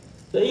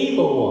 The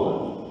evil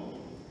one.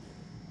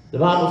 The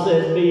Bible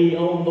says, be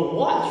on the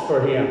watch for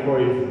him, for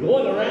he's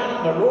going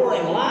around like a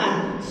roaring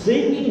lion,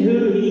 seeking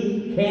who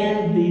he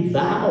can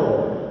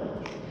devour.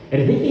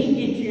 And if he can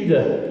get you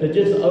to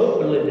just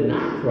openly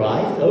deny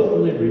Christ,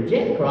 openly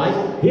reject Christ,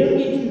 he'll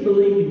get you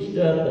believing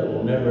stuff that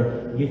will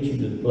never get you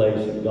to the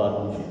place that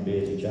God wants you to be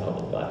as a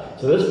child of God.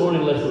 So this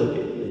morning, let's look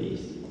at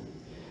these.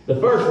 The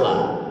first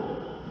lie.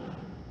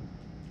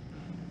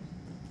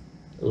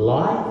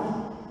 Life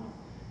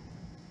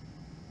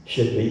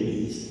should be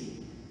easy.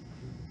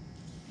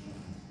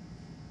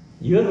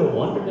 You ever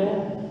wondered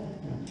that?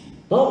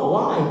 Thought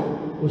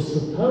life was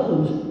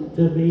supposed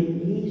to be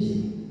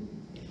easy.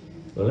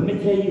 Well, let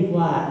me tell you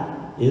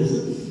why it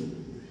isn't.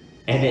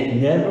 And it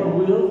never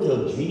will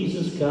till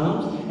Jesus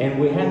comes. And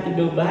we have to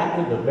go back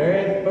to the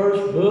very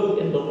first book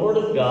in the Word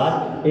of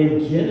God,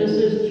 in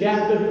Genesis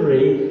chapter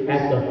 3.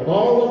 At the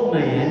fall of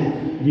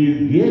man,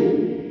 you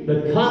get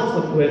the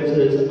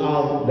consequences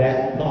of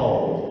that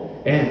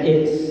fall. And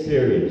it's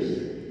serious.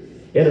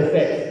 It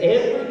affects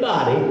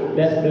everybody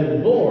that's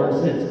been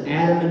born since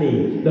Adam and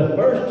Eve. The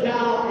first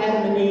child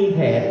Adam and Eve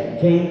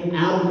had came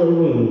out of the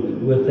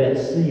womb with that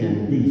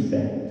sin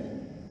defect.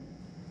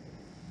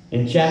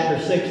 In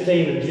chapter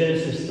 16 of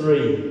Genesis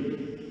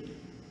 3,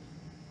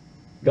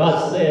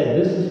 God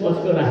said, this is what's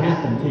going to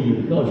happen to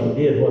you because you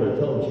did what I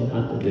told you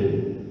not to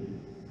do.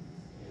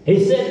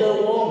 He said to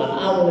the woman,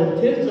 I will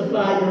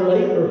intensify your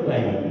labor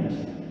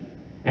pains,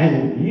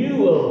 and you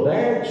will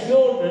bear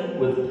children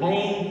with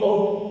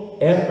painful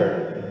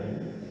effort.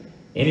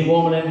 Any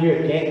woman in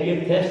here can't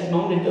give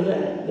testimony to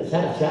that that's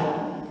had a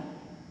child?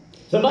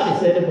 Somebody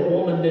said if a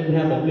woman didn't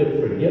have a good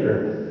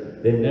forgetter,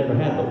 they'd never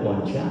have but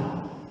one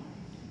child.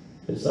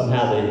 But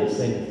somehow they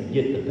seem to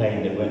forget the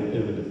pain that went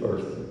through with the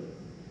first one.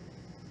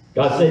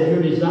 God said,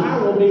 your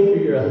desire will be for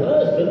your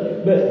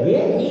husband, but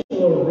yet he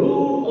will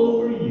rule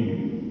over you.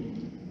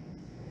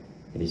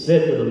 And he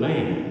said to the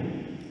man,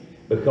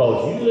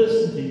 because you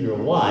listened to your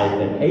wife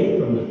and ate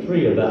from the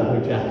tree about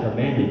which I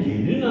commanded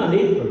you, do not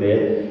eat from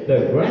it.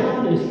 The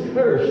ground is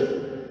cursed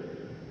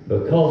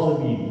because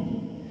of you.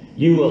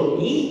 You will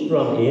eat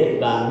from it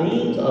by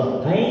means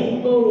of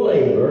painful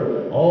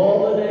labor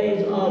all the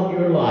days of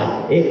your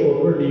life. It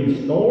will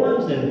produce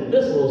thorns and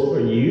thistles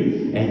for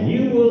you, and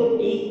you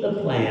will eat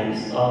the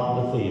plants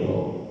of the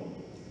field.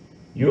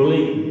 You'll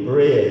eat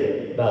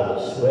bread by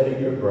the sweat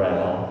of your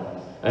brow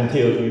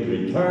until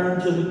you return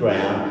to the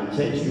ground,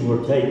 since you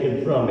were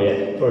taken from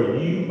it, for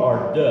you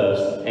are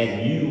dust,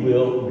 and you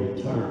will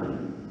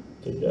return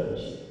to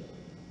dust.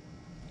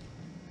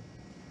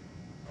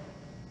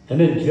 And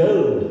then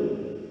Job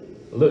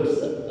looks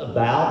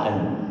about,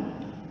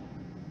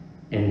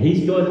 and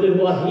he's going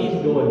through what he's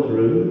going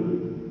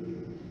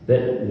through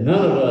that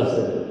none of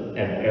us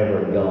have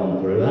ever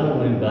gone through. I don't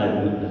know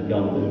anybody has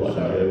gone through what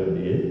Job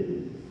did.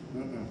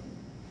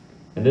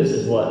 And this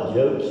is what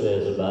Job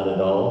says about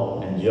it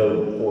all in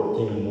Job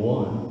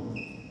 14:1.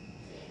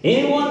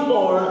 Anyone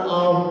born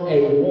of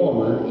a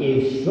woman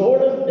is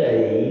short of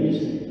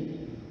days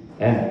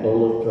and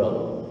full of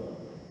trouble.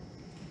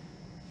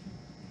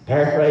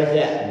 Paraphrase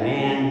that,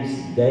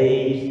 man's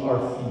days are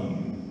few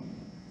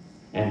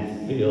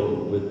and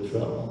filled with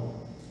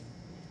trouble.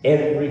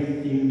 Every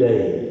few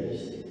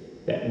days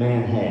that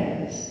man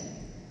has,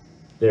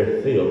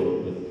 they're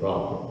filled with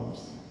problems.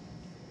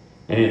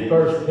 And in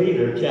 1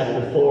 Peter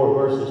chapter 4,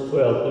 verses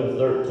 12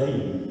 through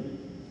 13,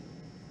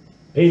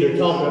 Peter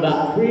talking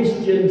about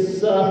Christian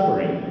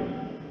suffering.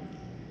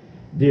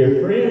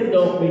 Dear friend,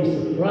 don't be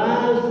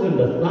surprised when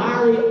the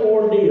fiery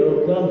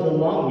ordeal comes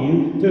among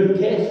you to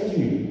test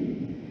you,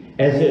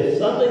 as if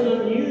something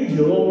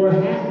unusual were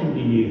happening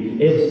to you.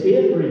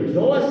 Instead,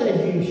 rejoice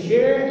as you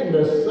share in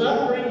the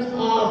sufferings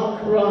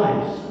of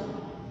Christ,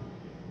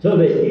 so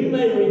that you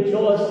may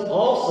rejoice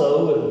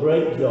also with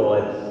great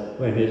joy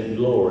when his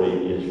glory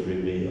is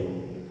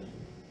revealed.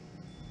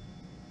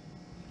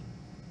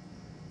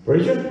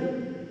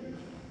 Preacher,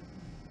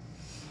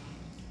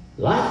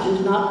 life's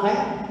just not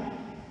fair.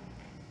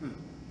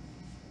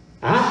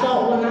 I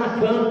thought when I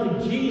come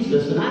to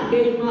Jesus and I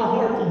gave my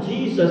heart to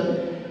Jesus,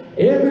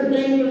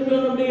 everything was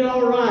going to be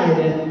all right,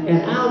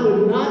 and I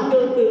would not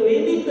go through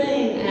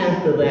anything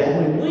after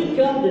that. When we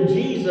come to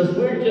Jesus,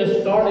 we're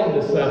just starting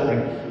the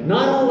suffering.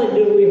 Not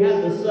only do we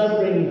have the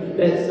suffering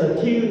that's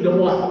attuned to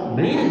what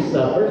man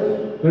suffers,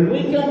 when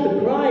we come to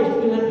Christ,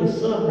 we have the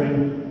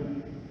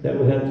suffering that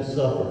we have to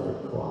suffer for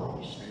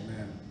Christ.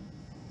 Amen.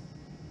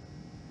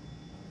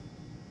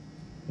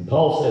 And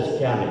Paul says,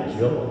 count it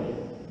joy.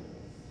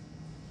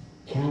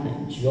 Count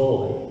it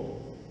joy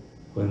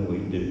when we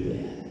do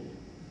that.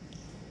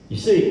 You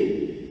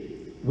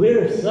see,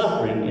 we're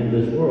suffering in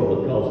this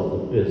world because of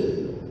the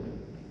physical.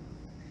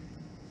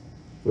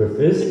 We're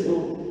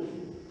physical,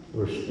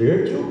 we're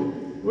spiritual,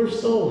 we're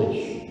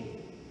soulish.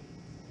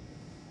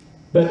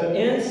 But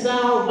in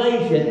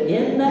salvation,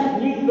 in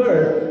that new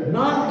birth,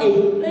 not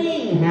a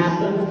thing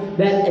happens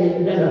that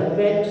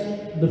affects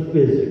the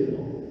physical.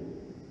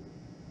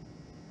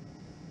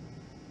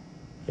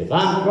 If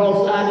I'm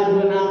cross-eyed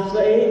when I'm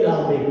saved,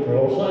 I'll be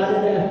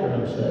cross-eyed after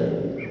I'm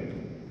saved.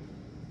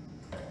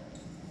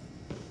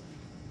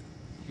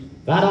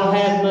 If I don't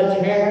have much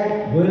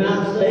hair when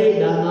I'm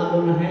saved, I'm not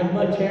going to have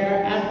much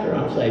hair after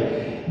I'm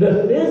saved.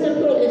 The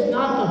physical is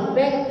not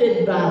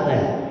affected by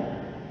that.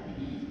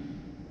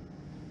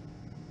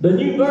 The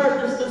new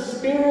birth is the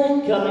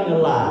Spirit coming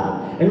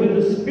alive. And when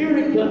the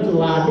Spirit comes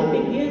alive,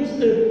 it begins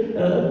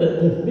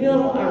to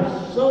fill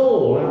our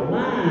soul, our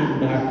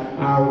mind,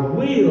 our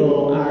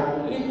will,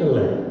 our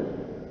intellect,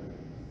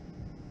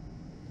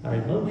 our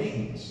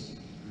emotions.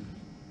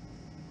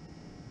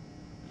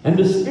 And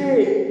the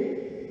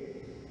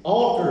Spirit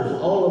alters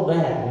all of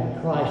that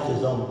when Christ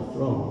is on the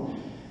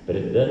throne. But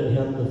it doesn't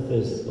help the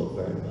physical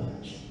very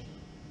much.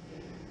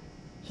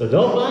 So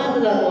don't buy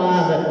into that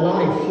lie that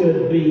life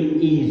should be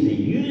easy.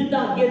 You did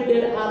not get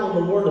that out of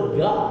the Word of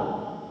God.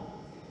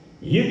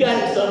 You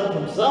got it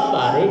from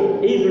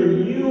somebody, either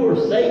you or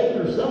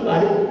Satan or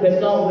somebody,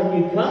 that thought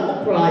when you come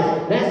to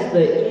Christ, that's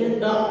the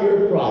end of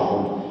your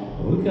problems.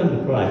 When we come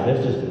to Christ,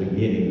 that's just the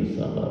beginning of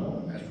some of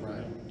them. That's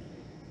right.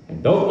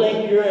 And don't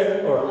think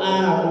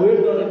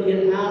we're going to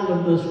get out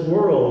of this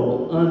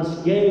world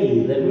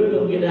unscathed, that we're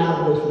going to get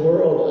out of this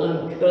world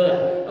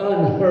uncut,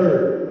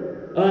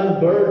 unhurt,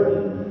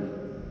 unburdened.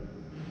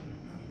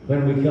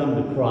 When we come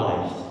to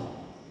Christ,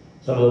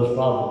 some of those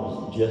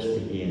problems just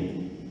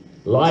begin.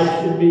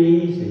 Life should be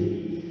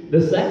easy.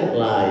 The second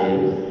lie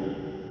is,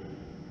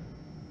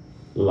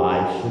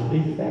 life should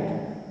be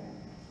fair.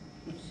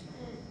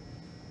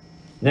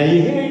 Now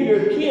you hear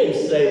your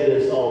kids say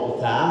this all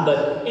the time,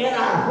 but in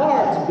our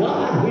hearts,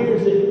 God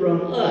hears it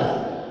from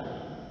us.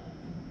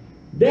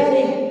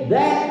 Daddy,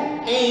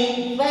 that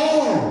ain't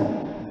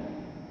fair.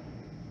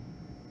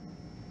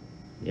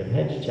 You ever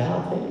had your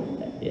child tell you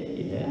that?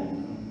 Yeah.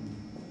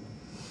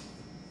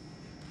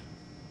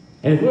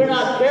 And if we're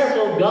not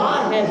careful,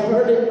 God has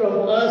heard it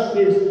from us,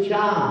 His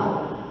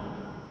child.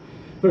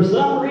 For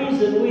some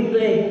reason, we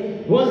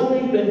think once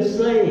we've been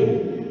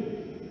saved,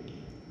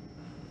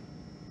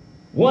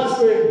 once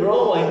we're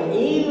growing,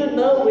 even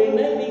though we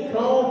may be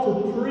called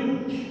to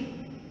preach,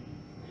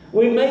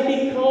 we may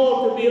be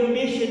called to be a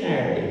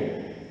missionary,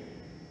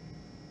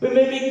 we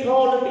may be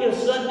called to be a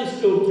Sunday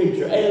school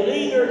teacher, a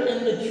leader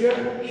in the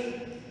church,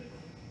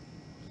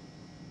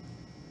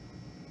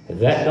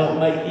 that don't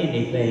make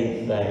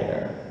anything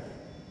fair.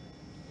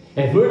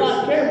 And if we're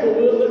not careful,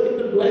 we'll look at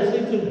the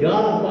blessings of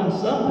God upon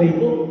some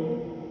people.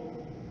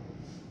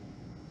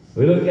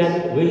 We look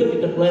at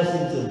the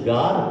blessings of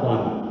God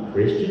upon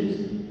Christians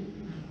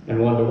and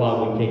wonder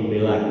why we can't be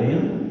like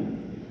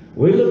them.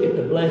 We look at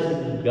the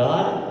blessings of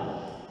God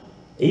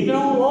even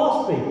on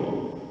lost people.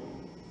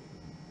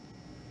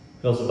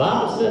 Because the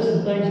Bible says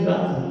some things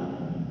about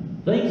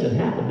them, things that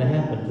happen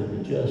to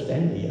the just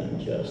and the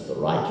unjust, the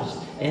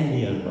righteous and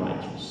the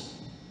unrighteous.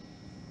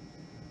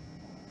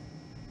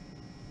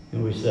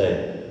 And we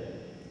say,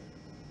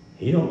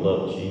 he don't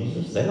love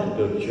Jesus. They don't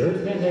go to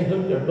church. Man, they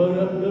hook their boat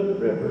up and go to the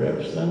river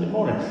every Sunday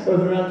morning. Or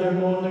they're out there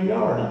mowing their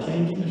yard and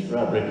changing the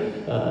shrubbery.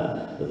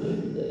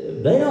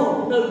 They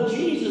don't know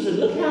Jesus, and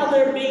look how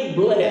they're being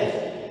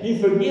blessed. You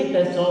forget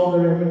that's all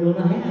they're ever going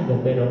to have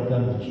if they don't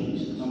come to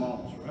Jesus.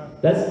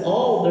 That's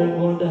all they're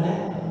going to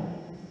have.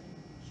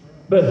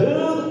 But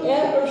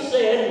whoever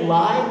said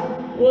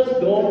life was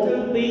going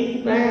to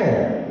be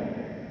fair?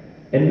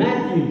 In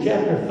Matthew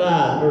chapter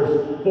 5,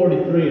 verse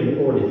 43 and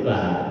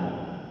 45,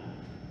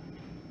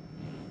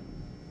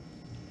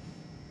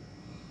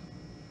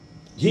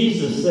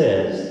 Jesus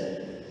says,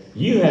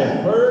 you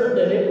have heard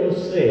that it was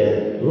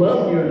said,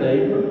 love your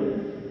neighbor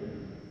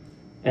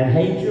and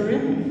hate your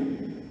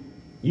enemy.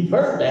 You've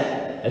heard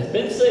that. It's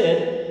been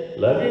said,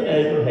 love your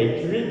neighbor,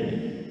 hate your enemy.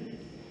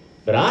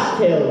 But I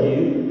tell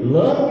you,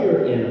 love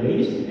your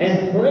enemies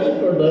and pray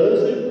for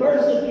those who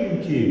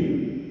persecute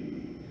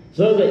you,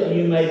 so that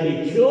you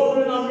may be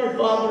children of your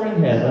Father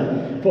in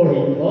heaven, for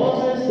He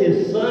causes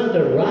His sun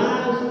to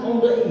rise on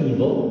the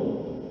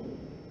evil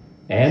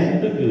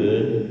and the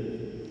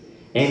good,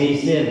 and He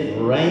sends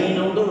rain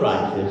on the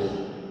righteous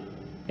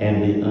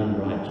and the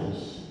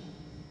unrighteous.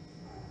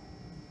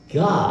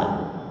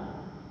 God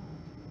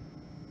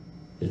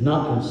is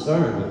not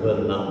concerned with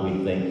whether or not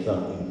we think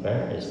something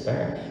fair is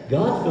fair.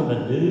 God's going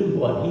to do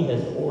what He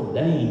has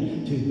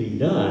ordained to be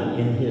done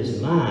in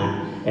His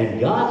mind, and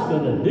God's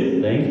going to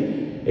do things.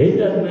 It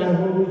doesn't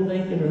matter whether we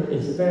think it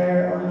is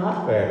fair or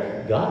not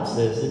fair. God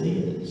says it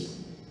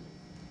is.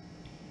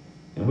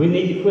 And we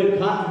need to quit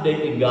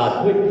contradicting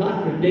God, quit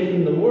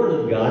contradicting the Word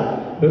of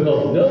God,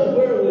 because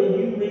nowhere will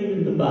you read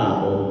in the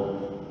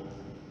Bible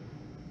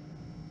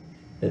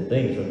that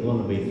things are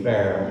going to be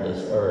fair on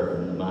this earth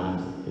in the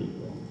minds of people.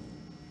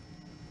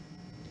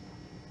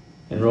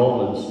 In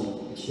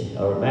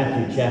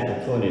Matthew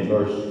chapter 20,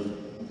 verse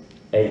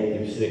 8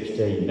 through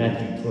 16,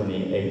 Matthew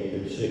 20, 8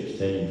 through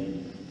 16.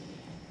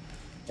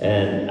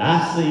 And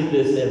I see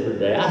this every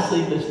day. I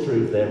see this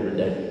truth every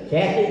day.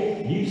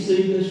 Kathy, you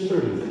see this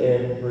truth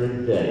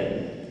every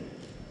day.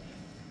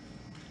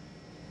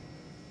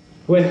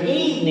 When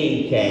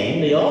evening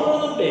came, the owner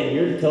of the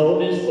vineyard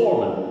told his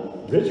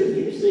foreman, Richard,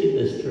 you see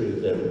this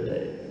truth every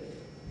day.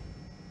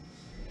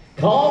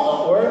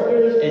 Call the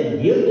workers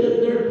and give them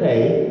their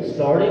pay,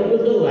 starting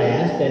with the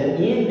last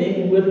and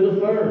ending with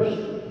the first.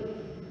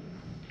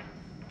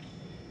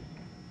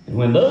 And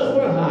when those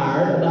were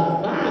hired,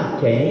 about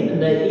 5 came,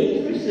 and they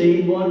each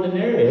received 1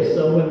 denarius.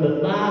 So when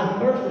the 5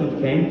 first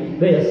ones came,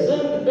 they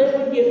assumed that they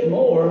would get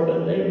more,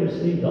 but they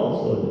received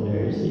also a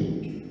denarius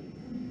each.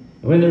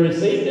 And when they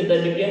received it,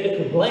 they began to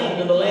complain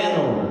to the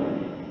landowner.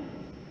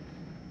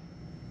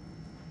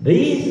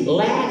 These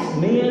last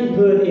men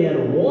put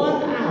in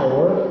 1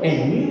 hour,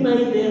 and you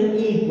made them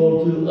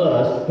equal to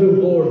us, who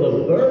bore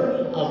the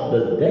burden of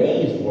the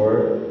day's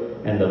work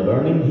and the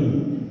burning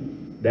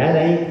heat. That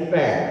ain't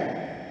fair.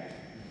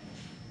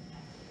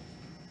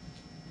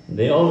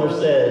 The owner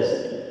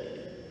says,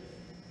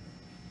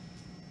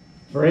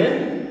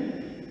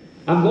 friend,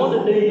 I'm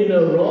going to do you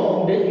no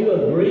wrong. Didn't you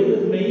agree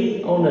with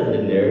me on a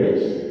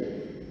denarius?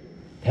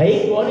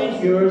 Take what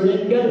is yours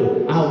and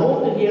go. I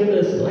want to give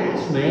this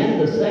last man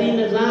the same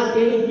as I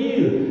gave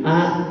you.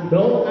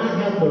 Don't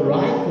I have the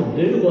right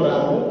to do what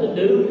I want to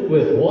do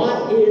with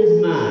what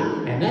is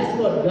mine? And that's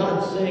what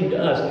God's saying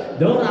to us.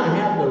 Don't I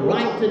have the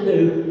right to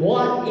do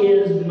what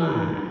is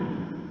mine?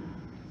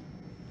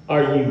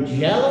 Are you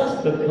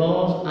jealous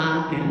because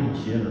I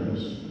am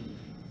generous?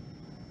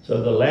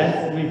 So the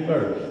last will be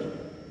first,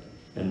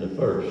 and the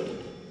first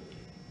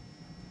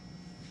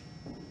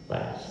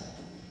last.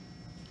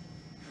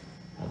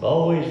 I've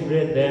always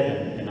read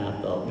that, and I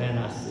thought, man,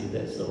 I see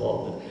that so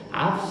often.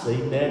 I've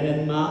seen that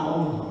in my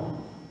own heart.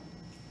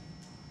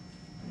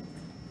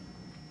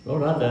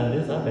 Lord, I've done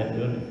this. I've been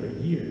doing it for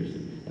years.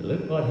 And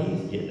look what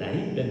he's getting. Now,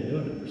 he's been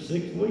doing it for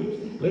 6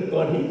 weeks. Look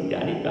what he's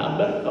got. He's got a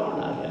better car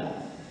than I got.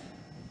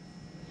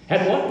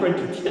 Had one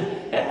preacher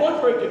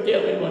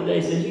tell me one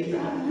day, he says, "You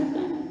driving that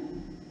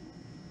thing?"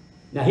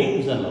 Now, he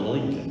was in a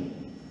Lincoln.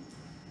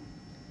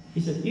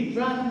 He said, "You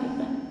driving that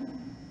thing?"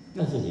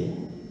 I said, "Yeah."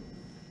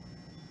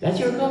 "That's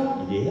your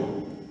car?" "Yeah.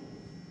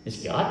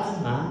 It's God's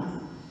and mine."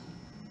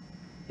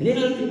 And he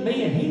looked at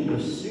me, and he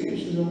was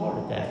serious as a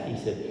heart attack. He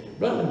said,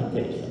 "Brother, let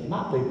me tell you something.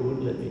 My people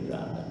wouldn't let me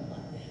drive nothing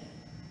like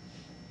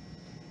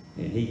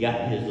that." And he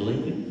got in his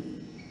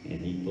Lincoln, and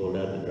he pulled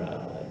out the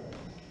driveway.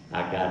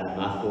 I got in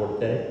my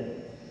Forte,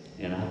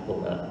 and I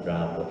pulled out the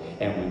driveway.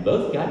 And we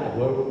both got to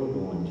where we were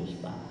going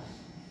just fine.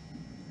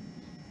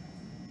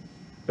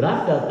 But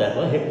I felt that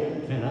way.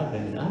 Man,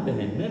 I've been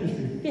in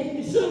ministry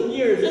 50-some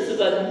years. This is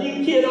a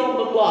new kid on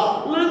the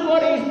block. Look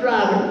what he's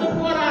driving.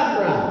 Look what I'm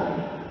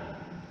driving.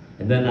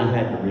 And then I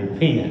had to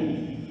repent.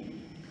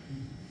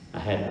 I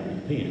had to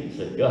repent and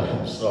say, "God,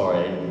 I'm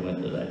sorry I even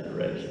went to that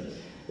direction."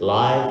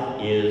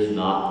 Life is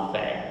not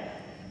fair.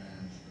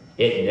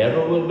 It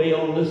never will be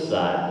on this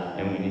side,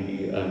 and we need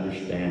to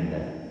understand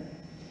that.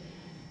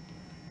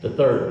 The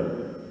third one.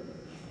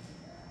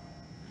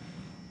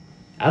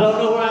 I don't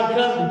know where I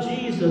come to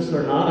Jesus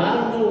or not. I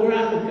don't know where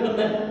I become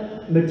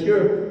that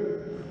mature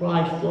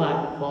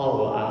Christ-like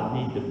follower I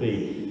need to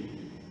be.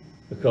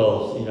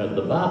 Because, you know,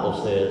 the Bible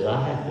says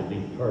I have to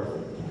be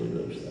perfect to do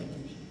those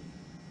things.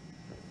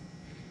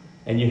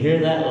 And you hear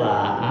that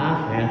lie,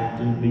 I have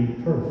to be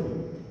perfect.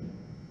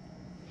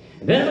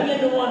 And then I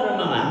begin to wonder in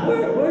my mind,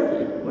 where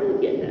are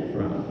they getting that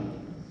from?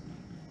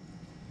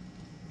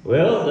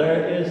 Well,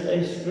 there is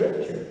a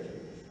scripture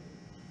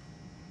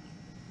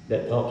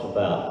that talks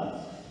about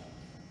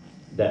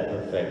that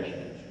perfection.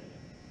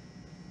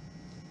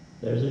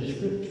 There's a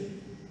scripture.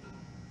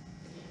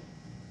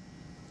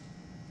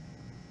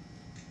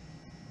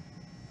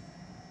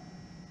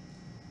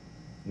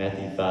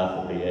 Matthew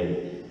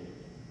 5:48.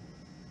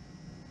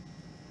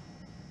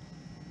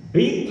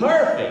 Be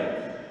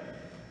perfect,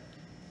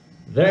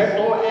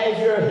 therefore, as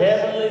your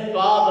heavenly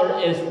Father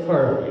is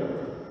perfect.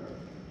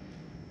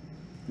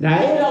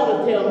 Now, it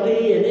ought to tell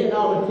me and it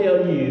ought to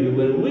tell you,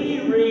 when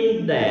we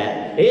read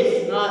that,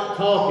 it's not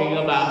talking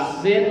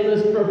about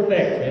sinless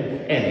perfection,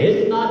 and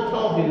it's not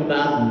talking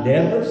about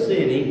never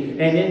sinning,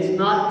 and it's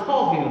not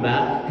talking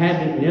about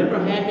never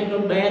having a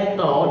bad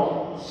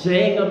thought,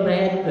 saying a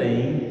bad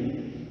thing.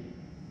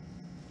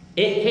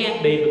 It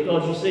can't be,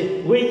 because you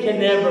see, we can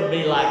never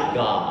be like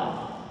God.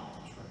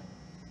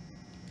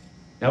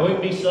 Now, we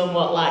can be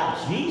somewhat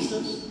like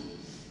Jesus,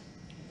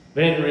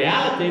 but in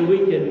reality,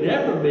 we can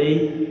never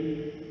be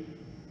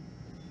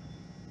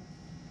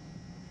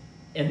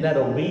in that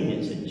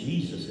obedience that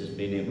Jesus has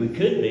been in. We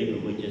could be,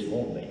 but we just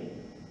won't be.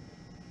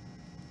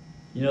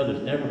 You know,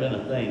 there's never been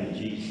a thing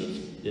Jesus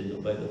didn't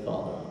obey the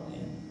Father on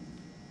in.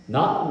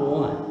 Not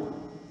one.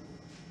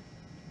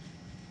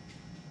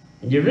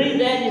 And you read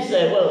that and you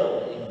say, well,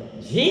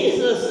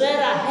 Jesus said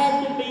I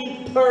had to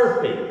be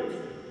perfect.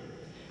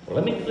 Well,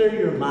 let me clear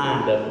your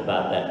mind up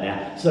about that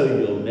now, so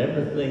you'll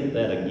never think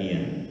that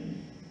again.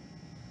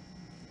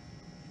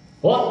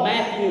 What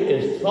Matthew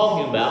is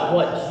talking about,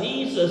 what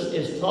Jesus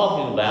is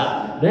talking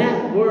about,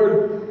 that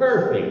word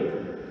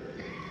perfect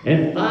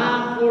in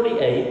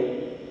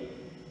 5:48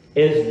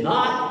 is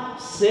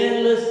not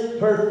sinless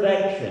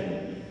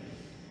perfection,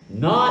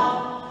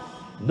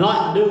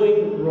 not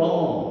doing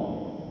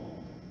wrong,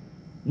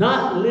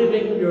 not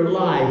living your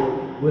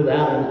life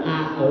without an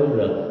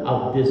iota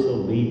of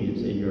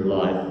disobedience in your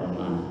life or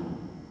mind.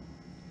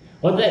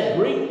 What that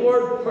Greek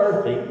word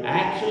perfect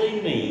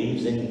actually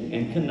means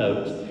and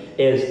connotes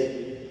is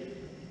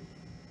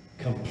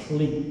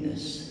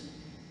completeness.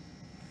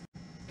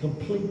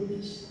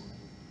 Completeness.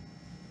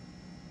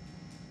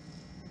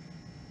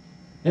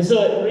 And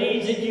so it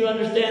reads, if you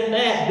understand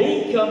that,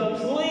 be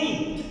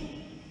complete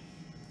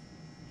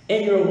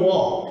in your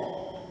walk,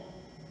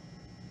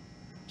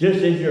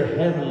 just as your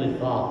heavenly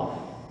Father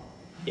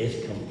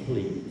is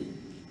complete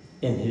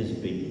in his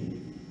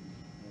being.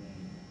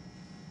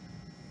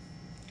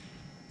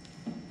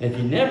 If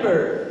you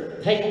never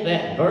take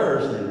that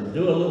verse and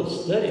do a little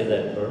study of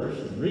that verse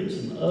and read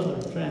some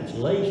other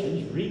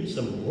translations, read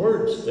some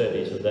word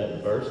studies of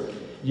that verse,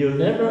 you'll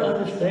never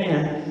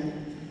understand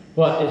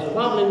what is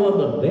probably one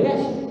of the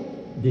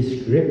best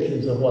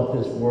descriptions of what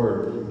this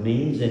word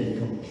means in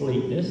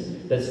completeness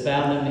that's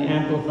found in the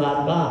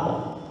Amplified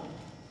Bible.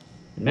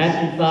 In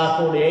Matthew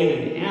 5:48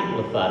 in the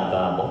Amplified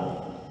Bible,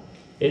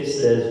 it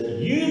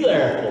says, you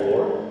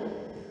therefore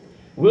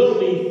will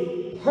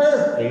be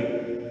perfect,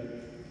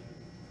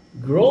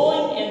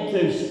 growing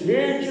into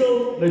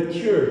spiritual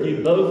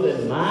maturity, both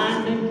in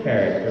mind and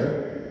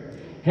character,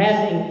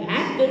 having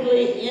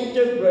actively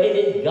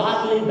integrated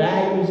godly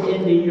values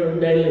into your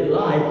daily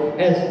life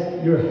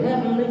as your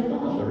heavenly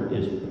Father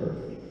is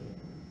perfect.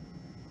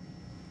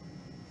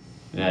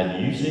 Now,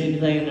 do you see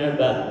anything in there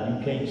about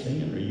you can't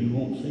sin or you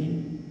won't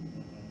sin?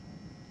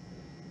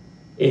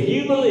 If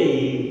you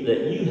believe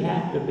that you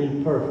have to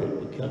be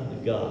perfect to come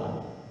to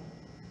God,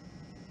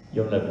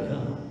 you'll never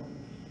come.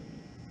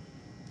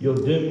 You'll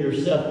doom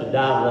yourself to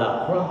die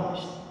without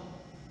Christ.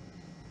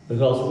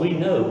 Because we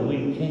know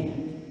we can't.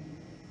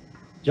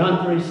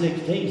 John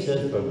 3:16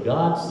 says, for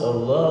God so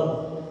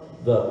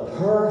loved the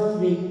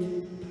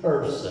perfect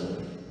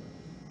person.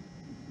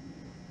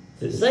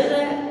 Did it say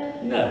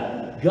that?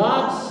 No.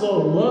 God so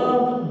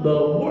loved the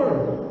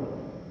world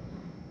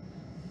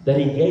that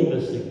he gave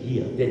us a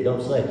gift. It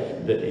don't say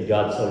that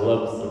God so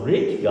loveth the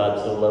rich, God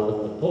so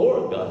loveth the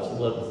poor, God so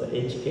loveth the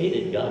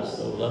educated, God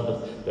so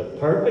loveth the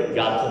perfect,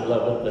 God so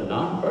loveth the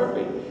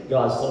non-perfect,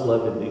 God so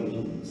loveth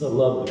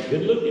the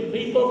good-looking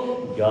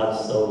people, God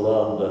so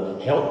loved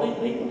the healthy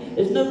people.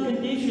 There's no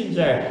conditions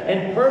there.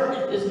 And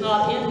perfect is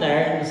not in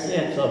there in the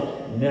sense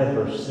of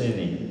never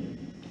sinning.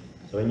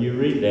 So when you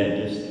read that,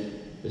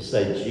 just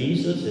say,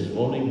 Jesus is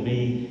wanting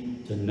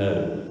me to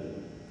know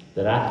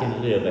that I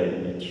can live a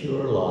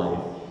mature life.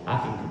 I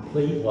can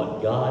complete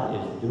what God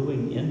is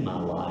doing in my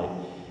life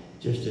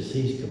just as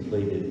he's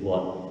completed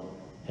what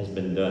has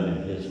been done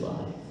in his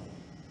life.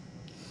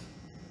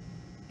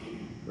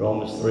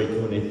 Romans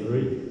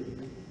 3:23.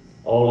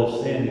 All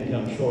have sinned and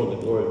come short of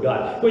the glory of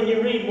God. When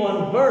you read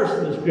one verse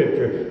in the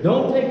scripture,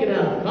 don't take it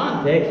out of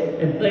context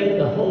and think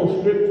the whole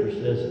scripture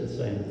says the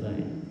same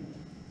thing.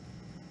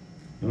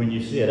 And when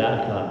you see it out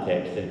of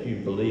context, if you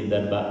believe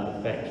that about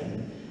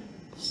perfection,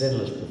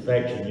 sinless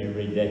perfection, you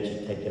read that,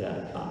 you take it out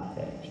of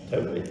context,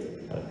 totally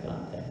out of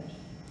context.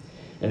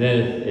 And then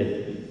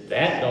if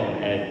that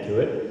don't add to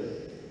it,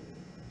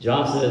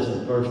 John says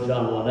in 1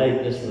 John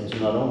 1:8, this one's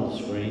not on the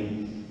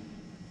screen,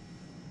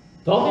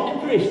 talking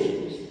to Christians,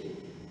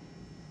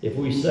 if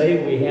we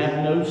say we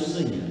have no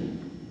sin,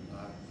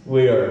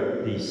 we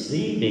are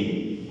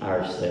deceiving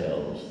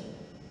ourselves,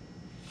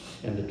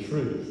 and the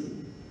truth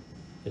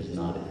is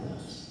not in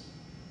us.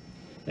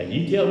 Now,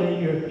 you tell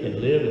me you can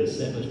live in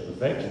sinless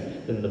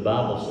perfection, then the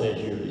Bible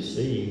says you're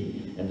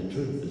deceived and the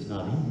truth is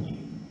not in you.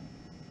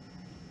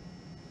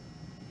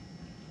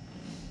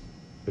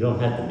 We don't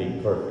have to be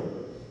perfect.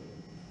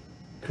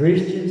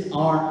 Christians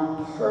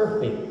aren't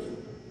perfect.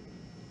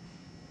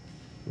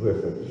 We're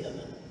forgiven.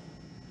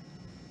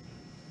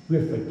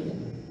 We're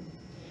forgiven.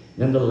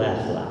 Then the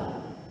last line.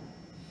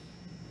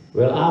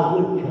 Well, I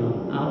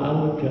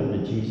would come to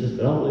Jesus,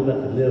 but I don't believe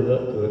I could live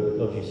up to it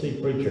because, you see,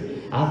 preacher,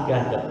 I've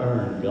got to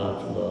earn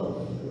God's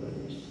love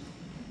and grace.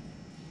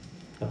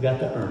 I've got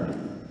to earn it.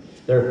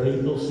 There are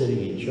people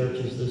sitting in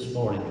churches this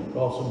morning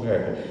across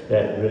America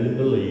that really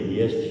believe,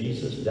 yes,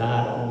 Jesus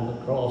died on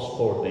the cross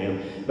for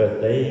them, but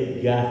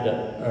they've got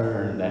to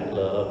earn that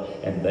love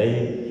and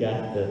they've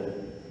got to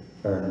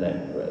earn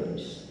that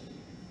grace.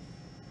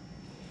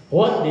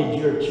 What did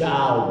your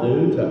child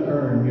do to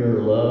earn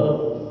your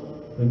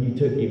love when you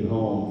took him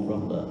home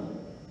from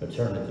the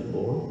maternity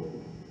ward?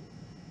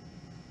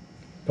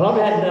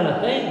 Probably hadn't done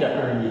a thing to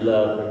earn your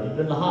love. If you've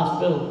been in the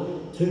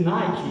hospital 2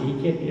 nights,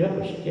 he kept you up,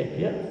 or she kept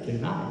you up for 2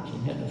 nights.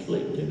 You had to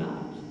sleep 2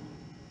 nights.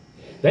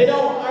 They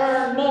don't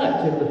earn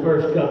much in the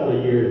first couple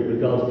of years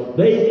because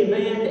they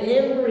demand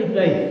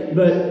everything.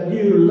 But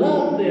you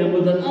love them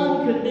with an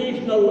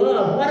unconditional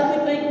love. Why do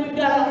we think we've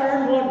got to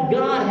earn what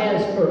God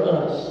has for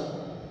us?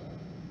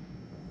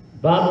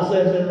 The Bible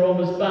says in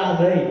Romans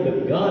 5:8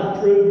 that God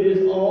proved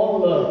his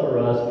own love for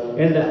us,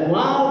 and that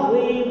while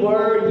we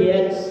were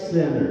yet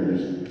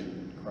sinners,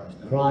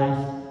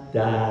 Christ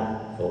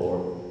died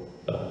for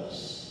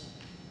us.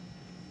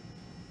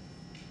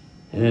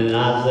 And then in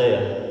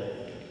Isaiah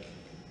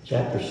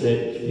chapter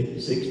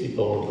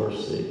 64,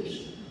 verse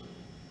 6,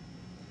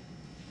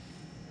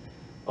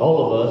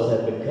 all of us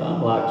have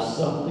become like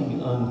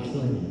something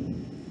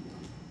unclean,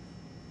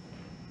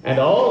 and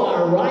all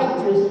our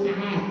righteous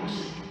acts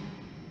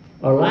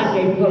are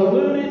like a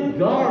polluted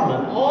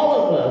garment.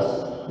 All of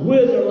us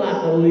wither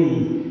like a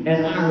leaf,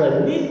 and our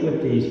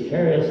iniquities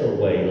carry us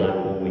away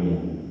like the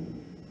wind.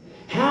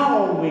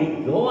 How are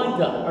we going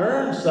to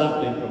earn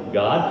something from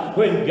God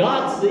when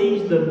God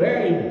sees the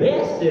very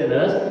best in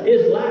us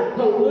is like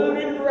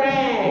polluted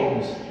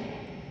rags?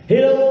 He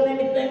don't want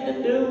anything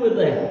to do with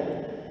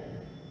that.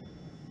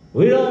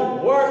 We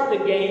don't work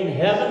to gain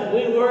heaven.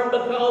 We work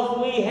because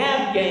we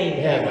have gained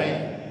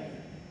heaven.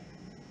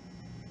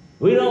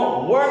 We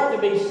don't work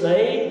to be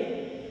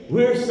saved.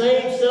 We're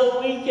saved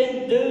so we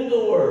can do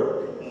the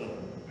work.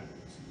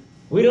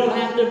 We don't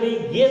have to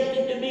be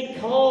gifted to be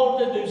called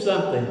to do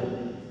something.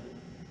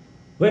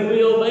 When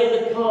we obey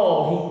the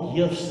call, he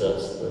gifts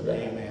us for that.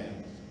 Amen.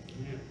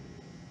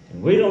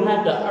 And we don't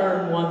have to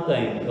earn one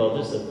thing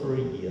because it's a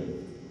free gift.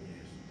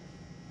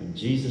 When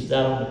Jesus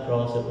died on the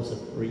cross, it was a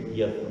free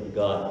gift from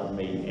God for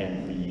me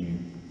and for you.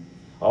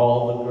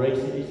 All the grace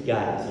that he's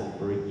got is a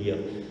free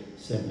gift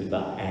simply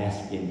by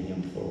asking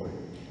him for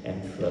it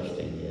and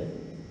trusting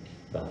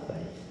it by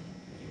faith.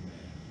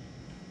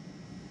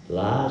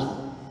 Lies,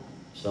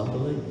 some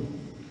believe,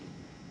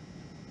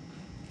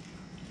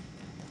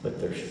 but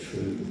there's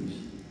truths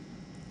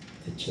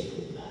to check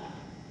it by.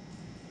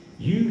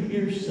 You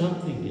hear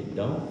something that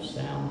don't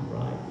sound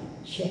right,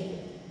 check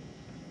it.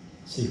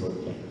 See where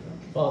it came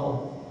from. Father,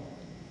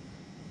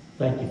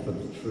 thank you for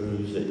the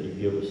truths that you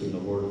give us in the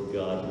Word of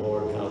God.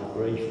 Lord, how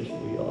gracious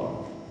we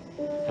are.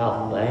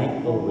 How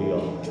thankful we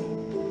are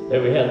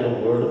that we have the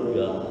Word of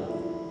God.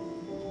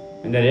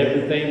 And that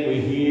everything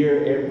we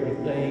hear,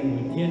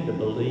 everything we tend to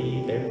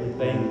believe,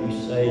 everything we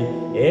say,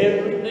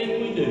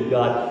 everything we do,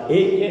 God,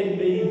 it can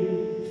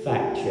be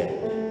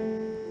fact-checked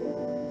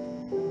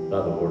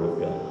by the Word of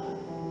God.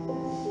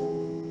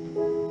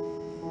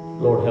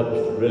 Lord, help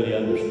us to really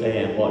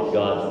understand what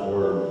God's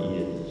Word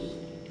is.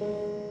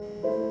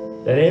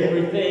 That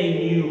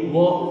everything you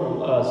want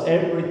from us,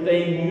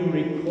 everything you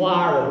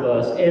require of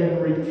us,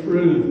 every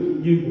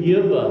truth you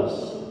give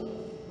us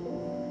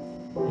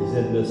is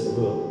in this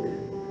book.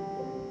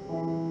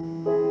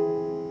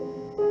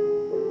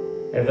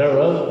 If there are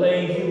other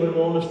things you would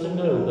want us to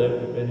know, they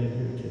would have been in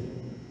here too.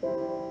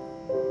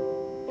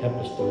 Help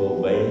us to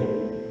obey.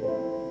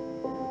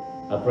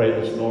 I pray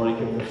this morning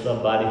for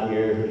somebody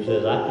here who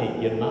says, I can't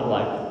give my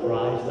life to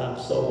Christ. I'm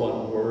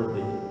so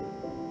unworthy.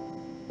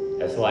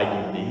 That's why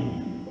you need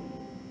Him.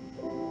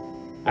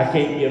 I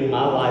can't give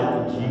my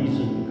life to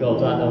Jesus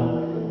because I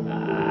don't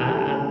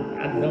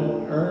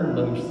earn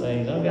those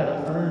things. I've got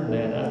to earn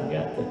that. I've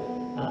got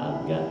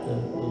to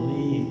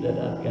believe that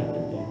I've got to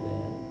do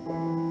that.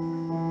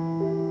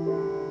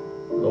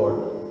 Lord,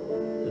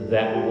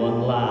 that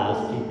one lie is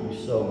keeping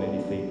so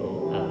many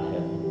people out of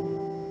heaven.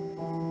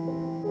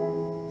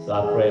 So I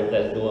pray if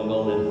that's going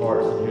on in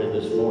hearts in here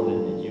this morning,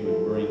 that you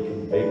would bring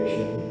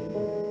conviction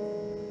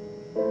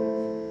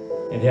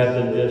and help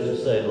them just to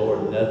say,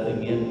 Lord,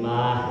 nothing in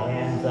my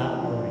hands I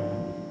bring,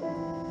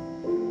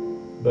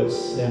 but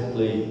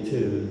simply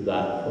to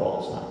thy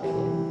cross I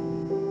cling.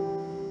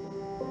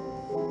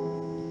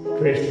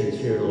 Christians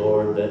here,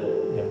 Lord, that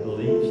have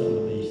believed some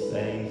of these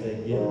things, they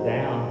get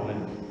down when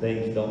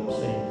things don't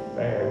seem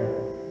fair.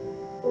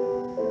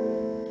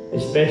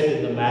 Especially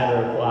in the matter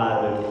of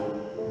why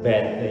the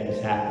bad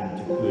things happen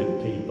to good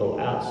people.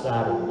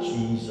 Outside of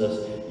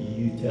Jesus,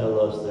 you tell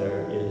us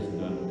there is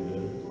none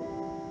good.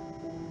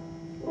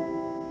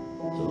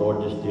 So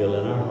Lord, just deal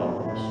in our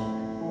hearts.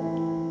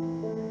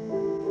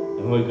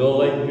 And when we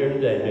go away from here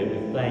today, may we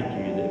thank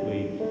you that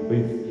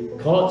we've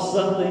caught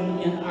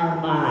something in our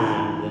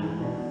mind and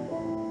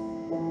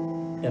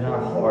in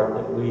our heart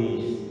that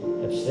we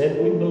have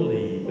said we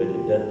believe, but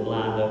it doesn't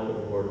line up with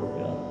the Word of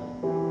God.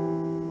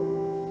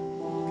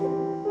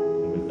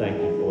 And we thank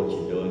you for what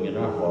you're doing in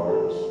our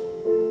hearts,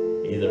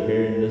 either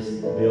here in this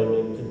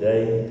building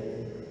today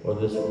or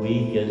this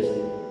week as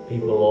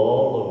people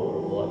all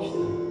over watch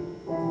the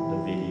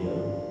video.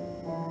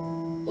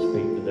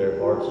 Speak to their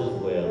hearts as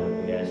well,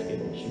 and we ask it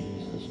in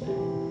Jesus'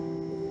 name.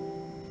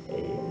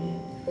 Amen.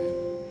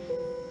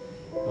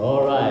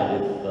 All right,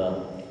 if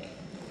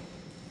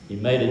you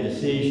made a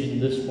decision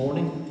this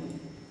morning,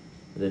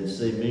 then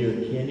see me or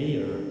Kenny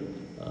or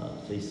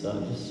see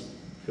some, just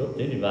go up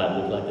to anybody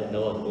who looks like they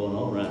know what's going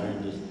on around here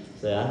and just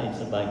say, I need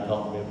somebody to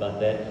talk to me about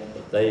that.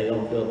 If they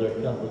don't feel they're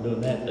comfortable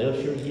doing that, they'll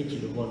sure get you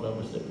to one of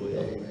us that will.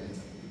 If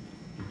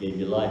you gave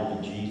your life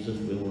to Jesus,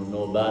 we want to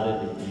know about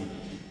it. If you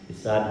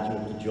decided you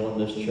want to join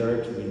this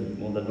church, we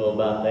want to know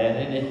about that.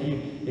 And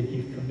if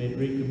you've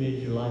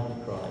recommitted your life to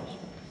Christ,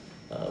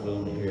 we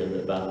want to hear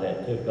about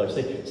that too. Because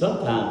see,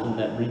 sometimes in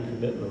that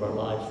recommitment of our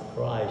lives to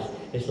Christ,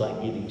 it's like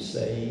getting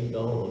saved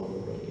all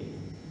over again.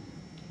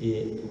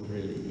 It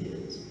really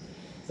is.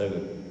 So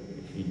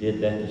if you did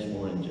that this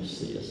morning, just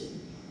see us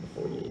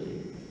before you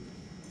leave.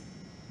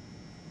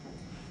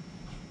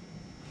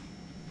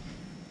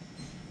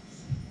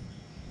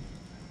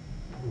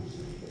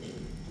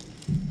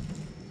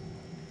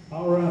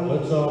 All right,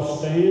 let's all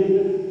stand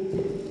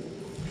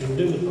and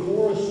do the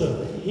chorus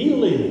of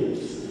healing.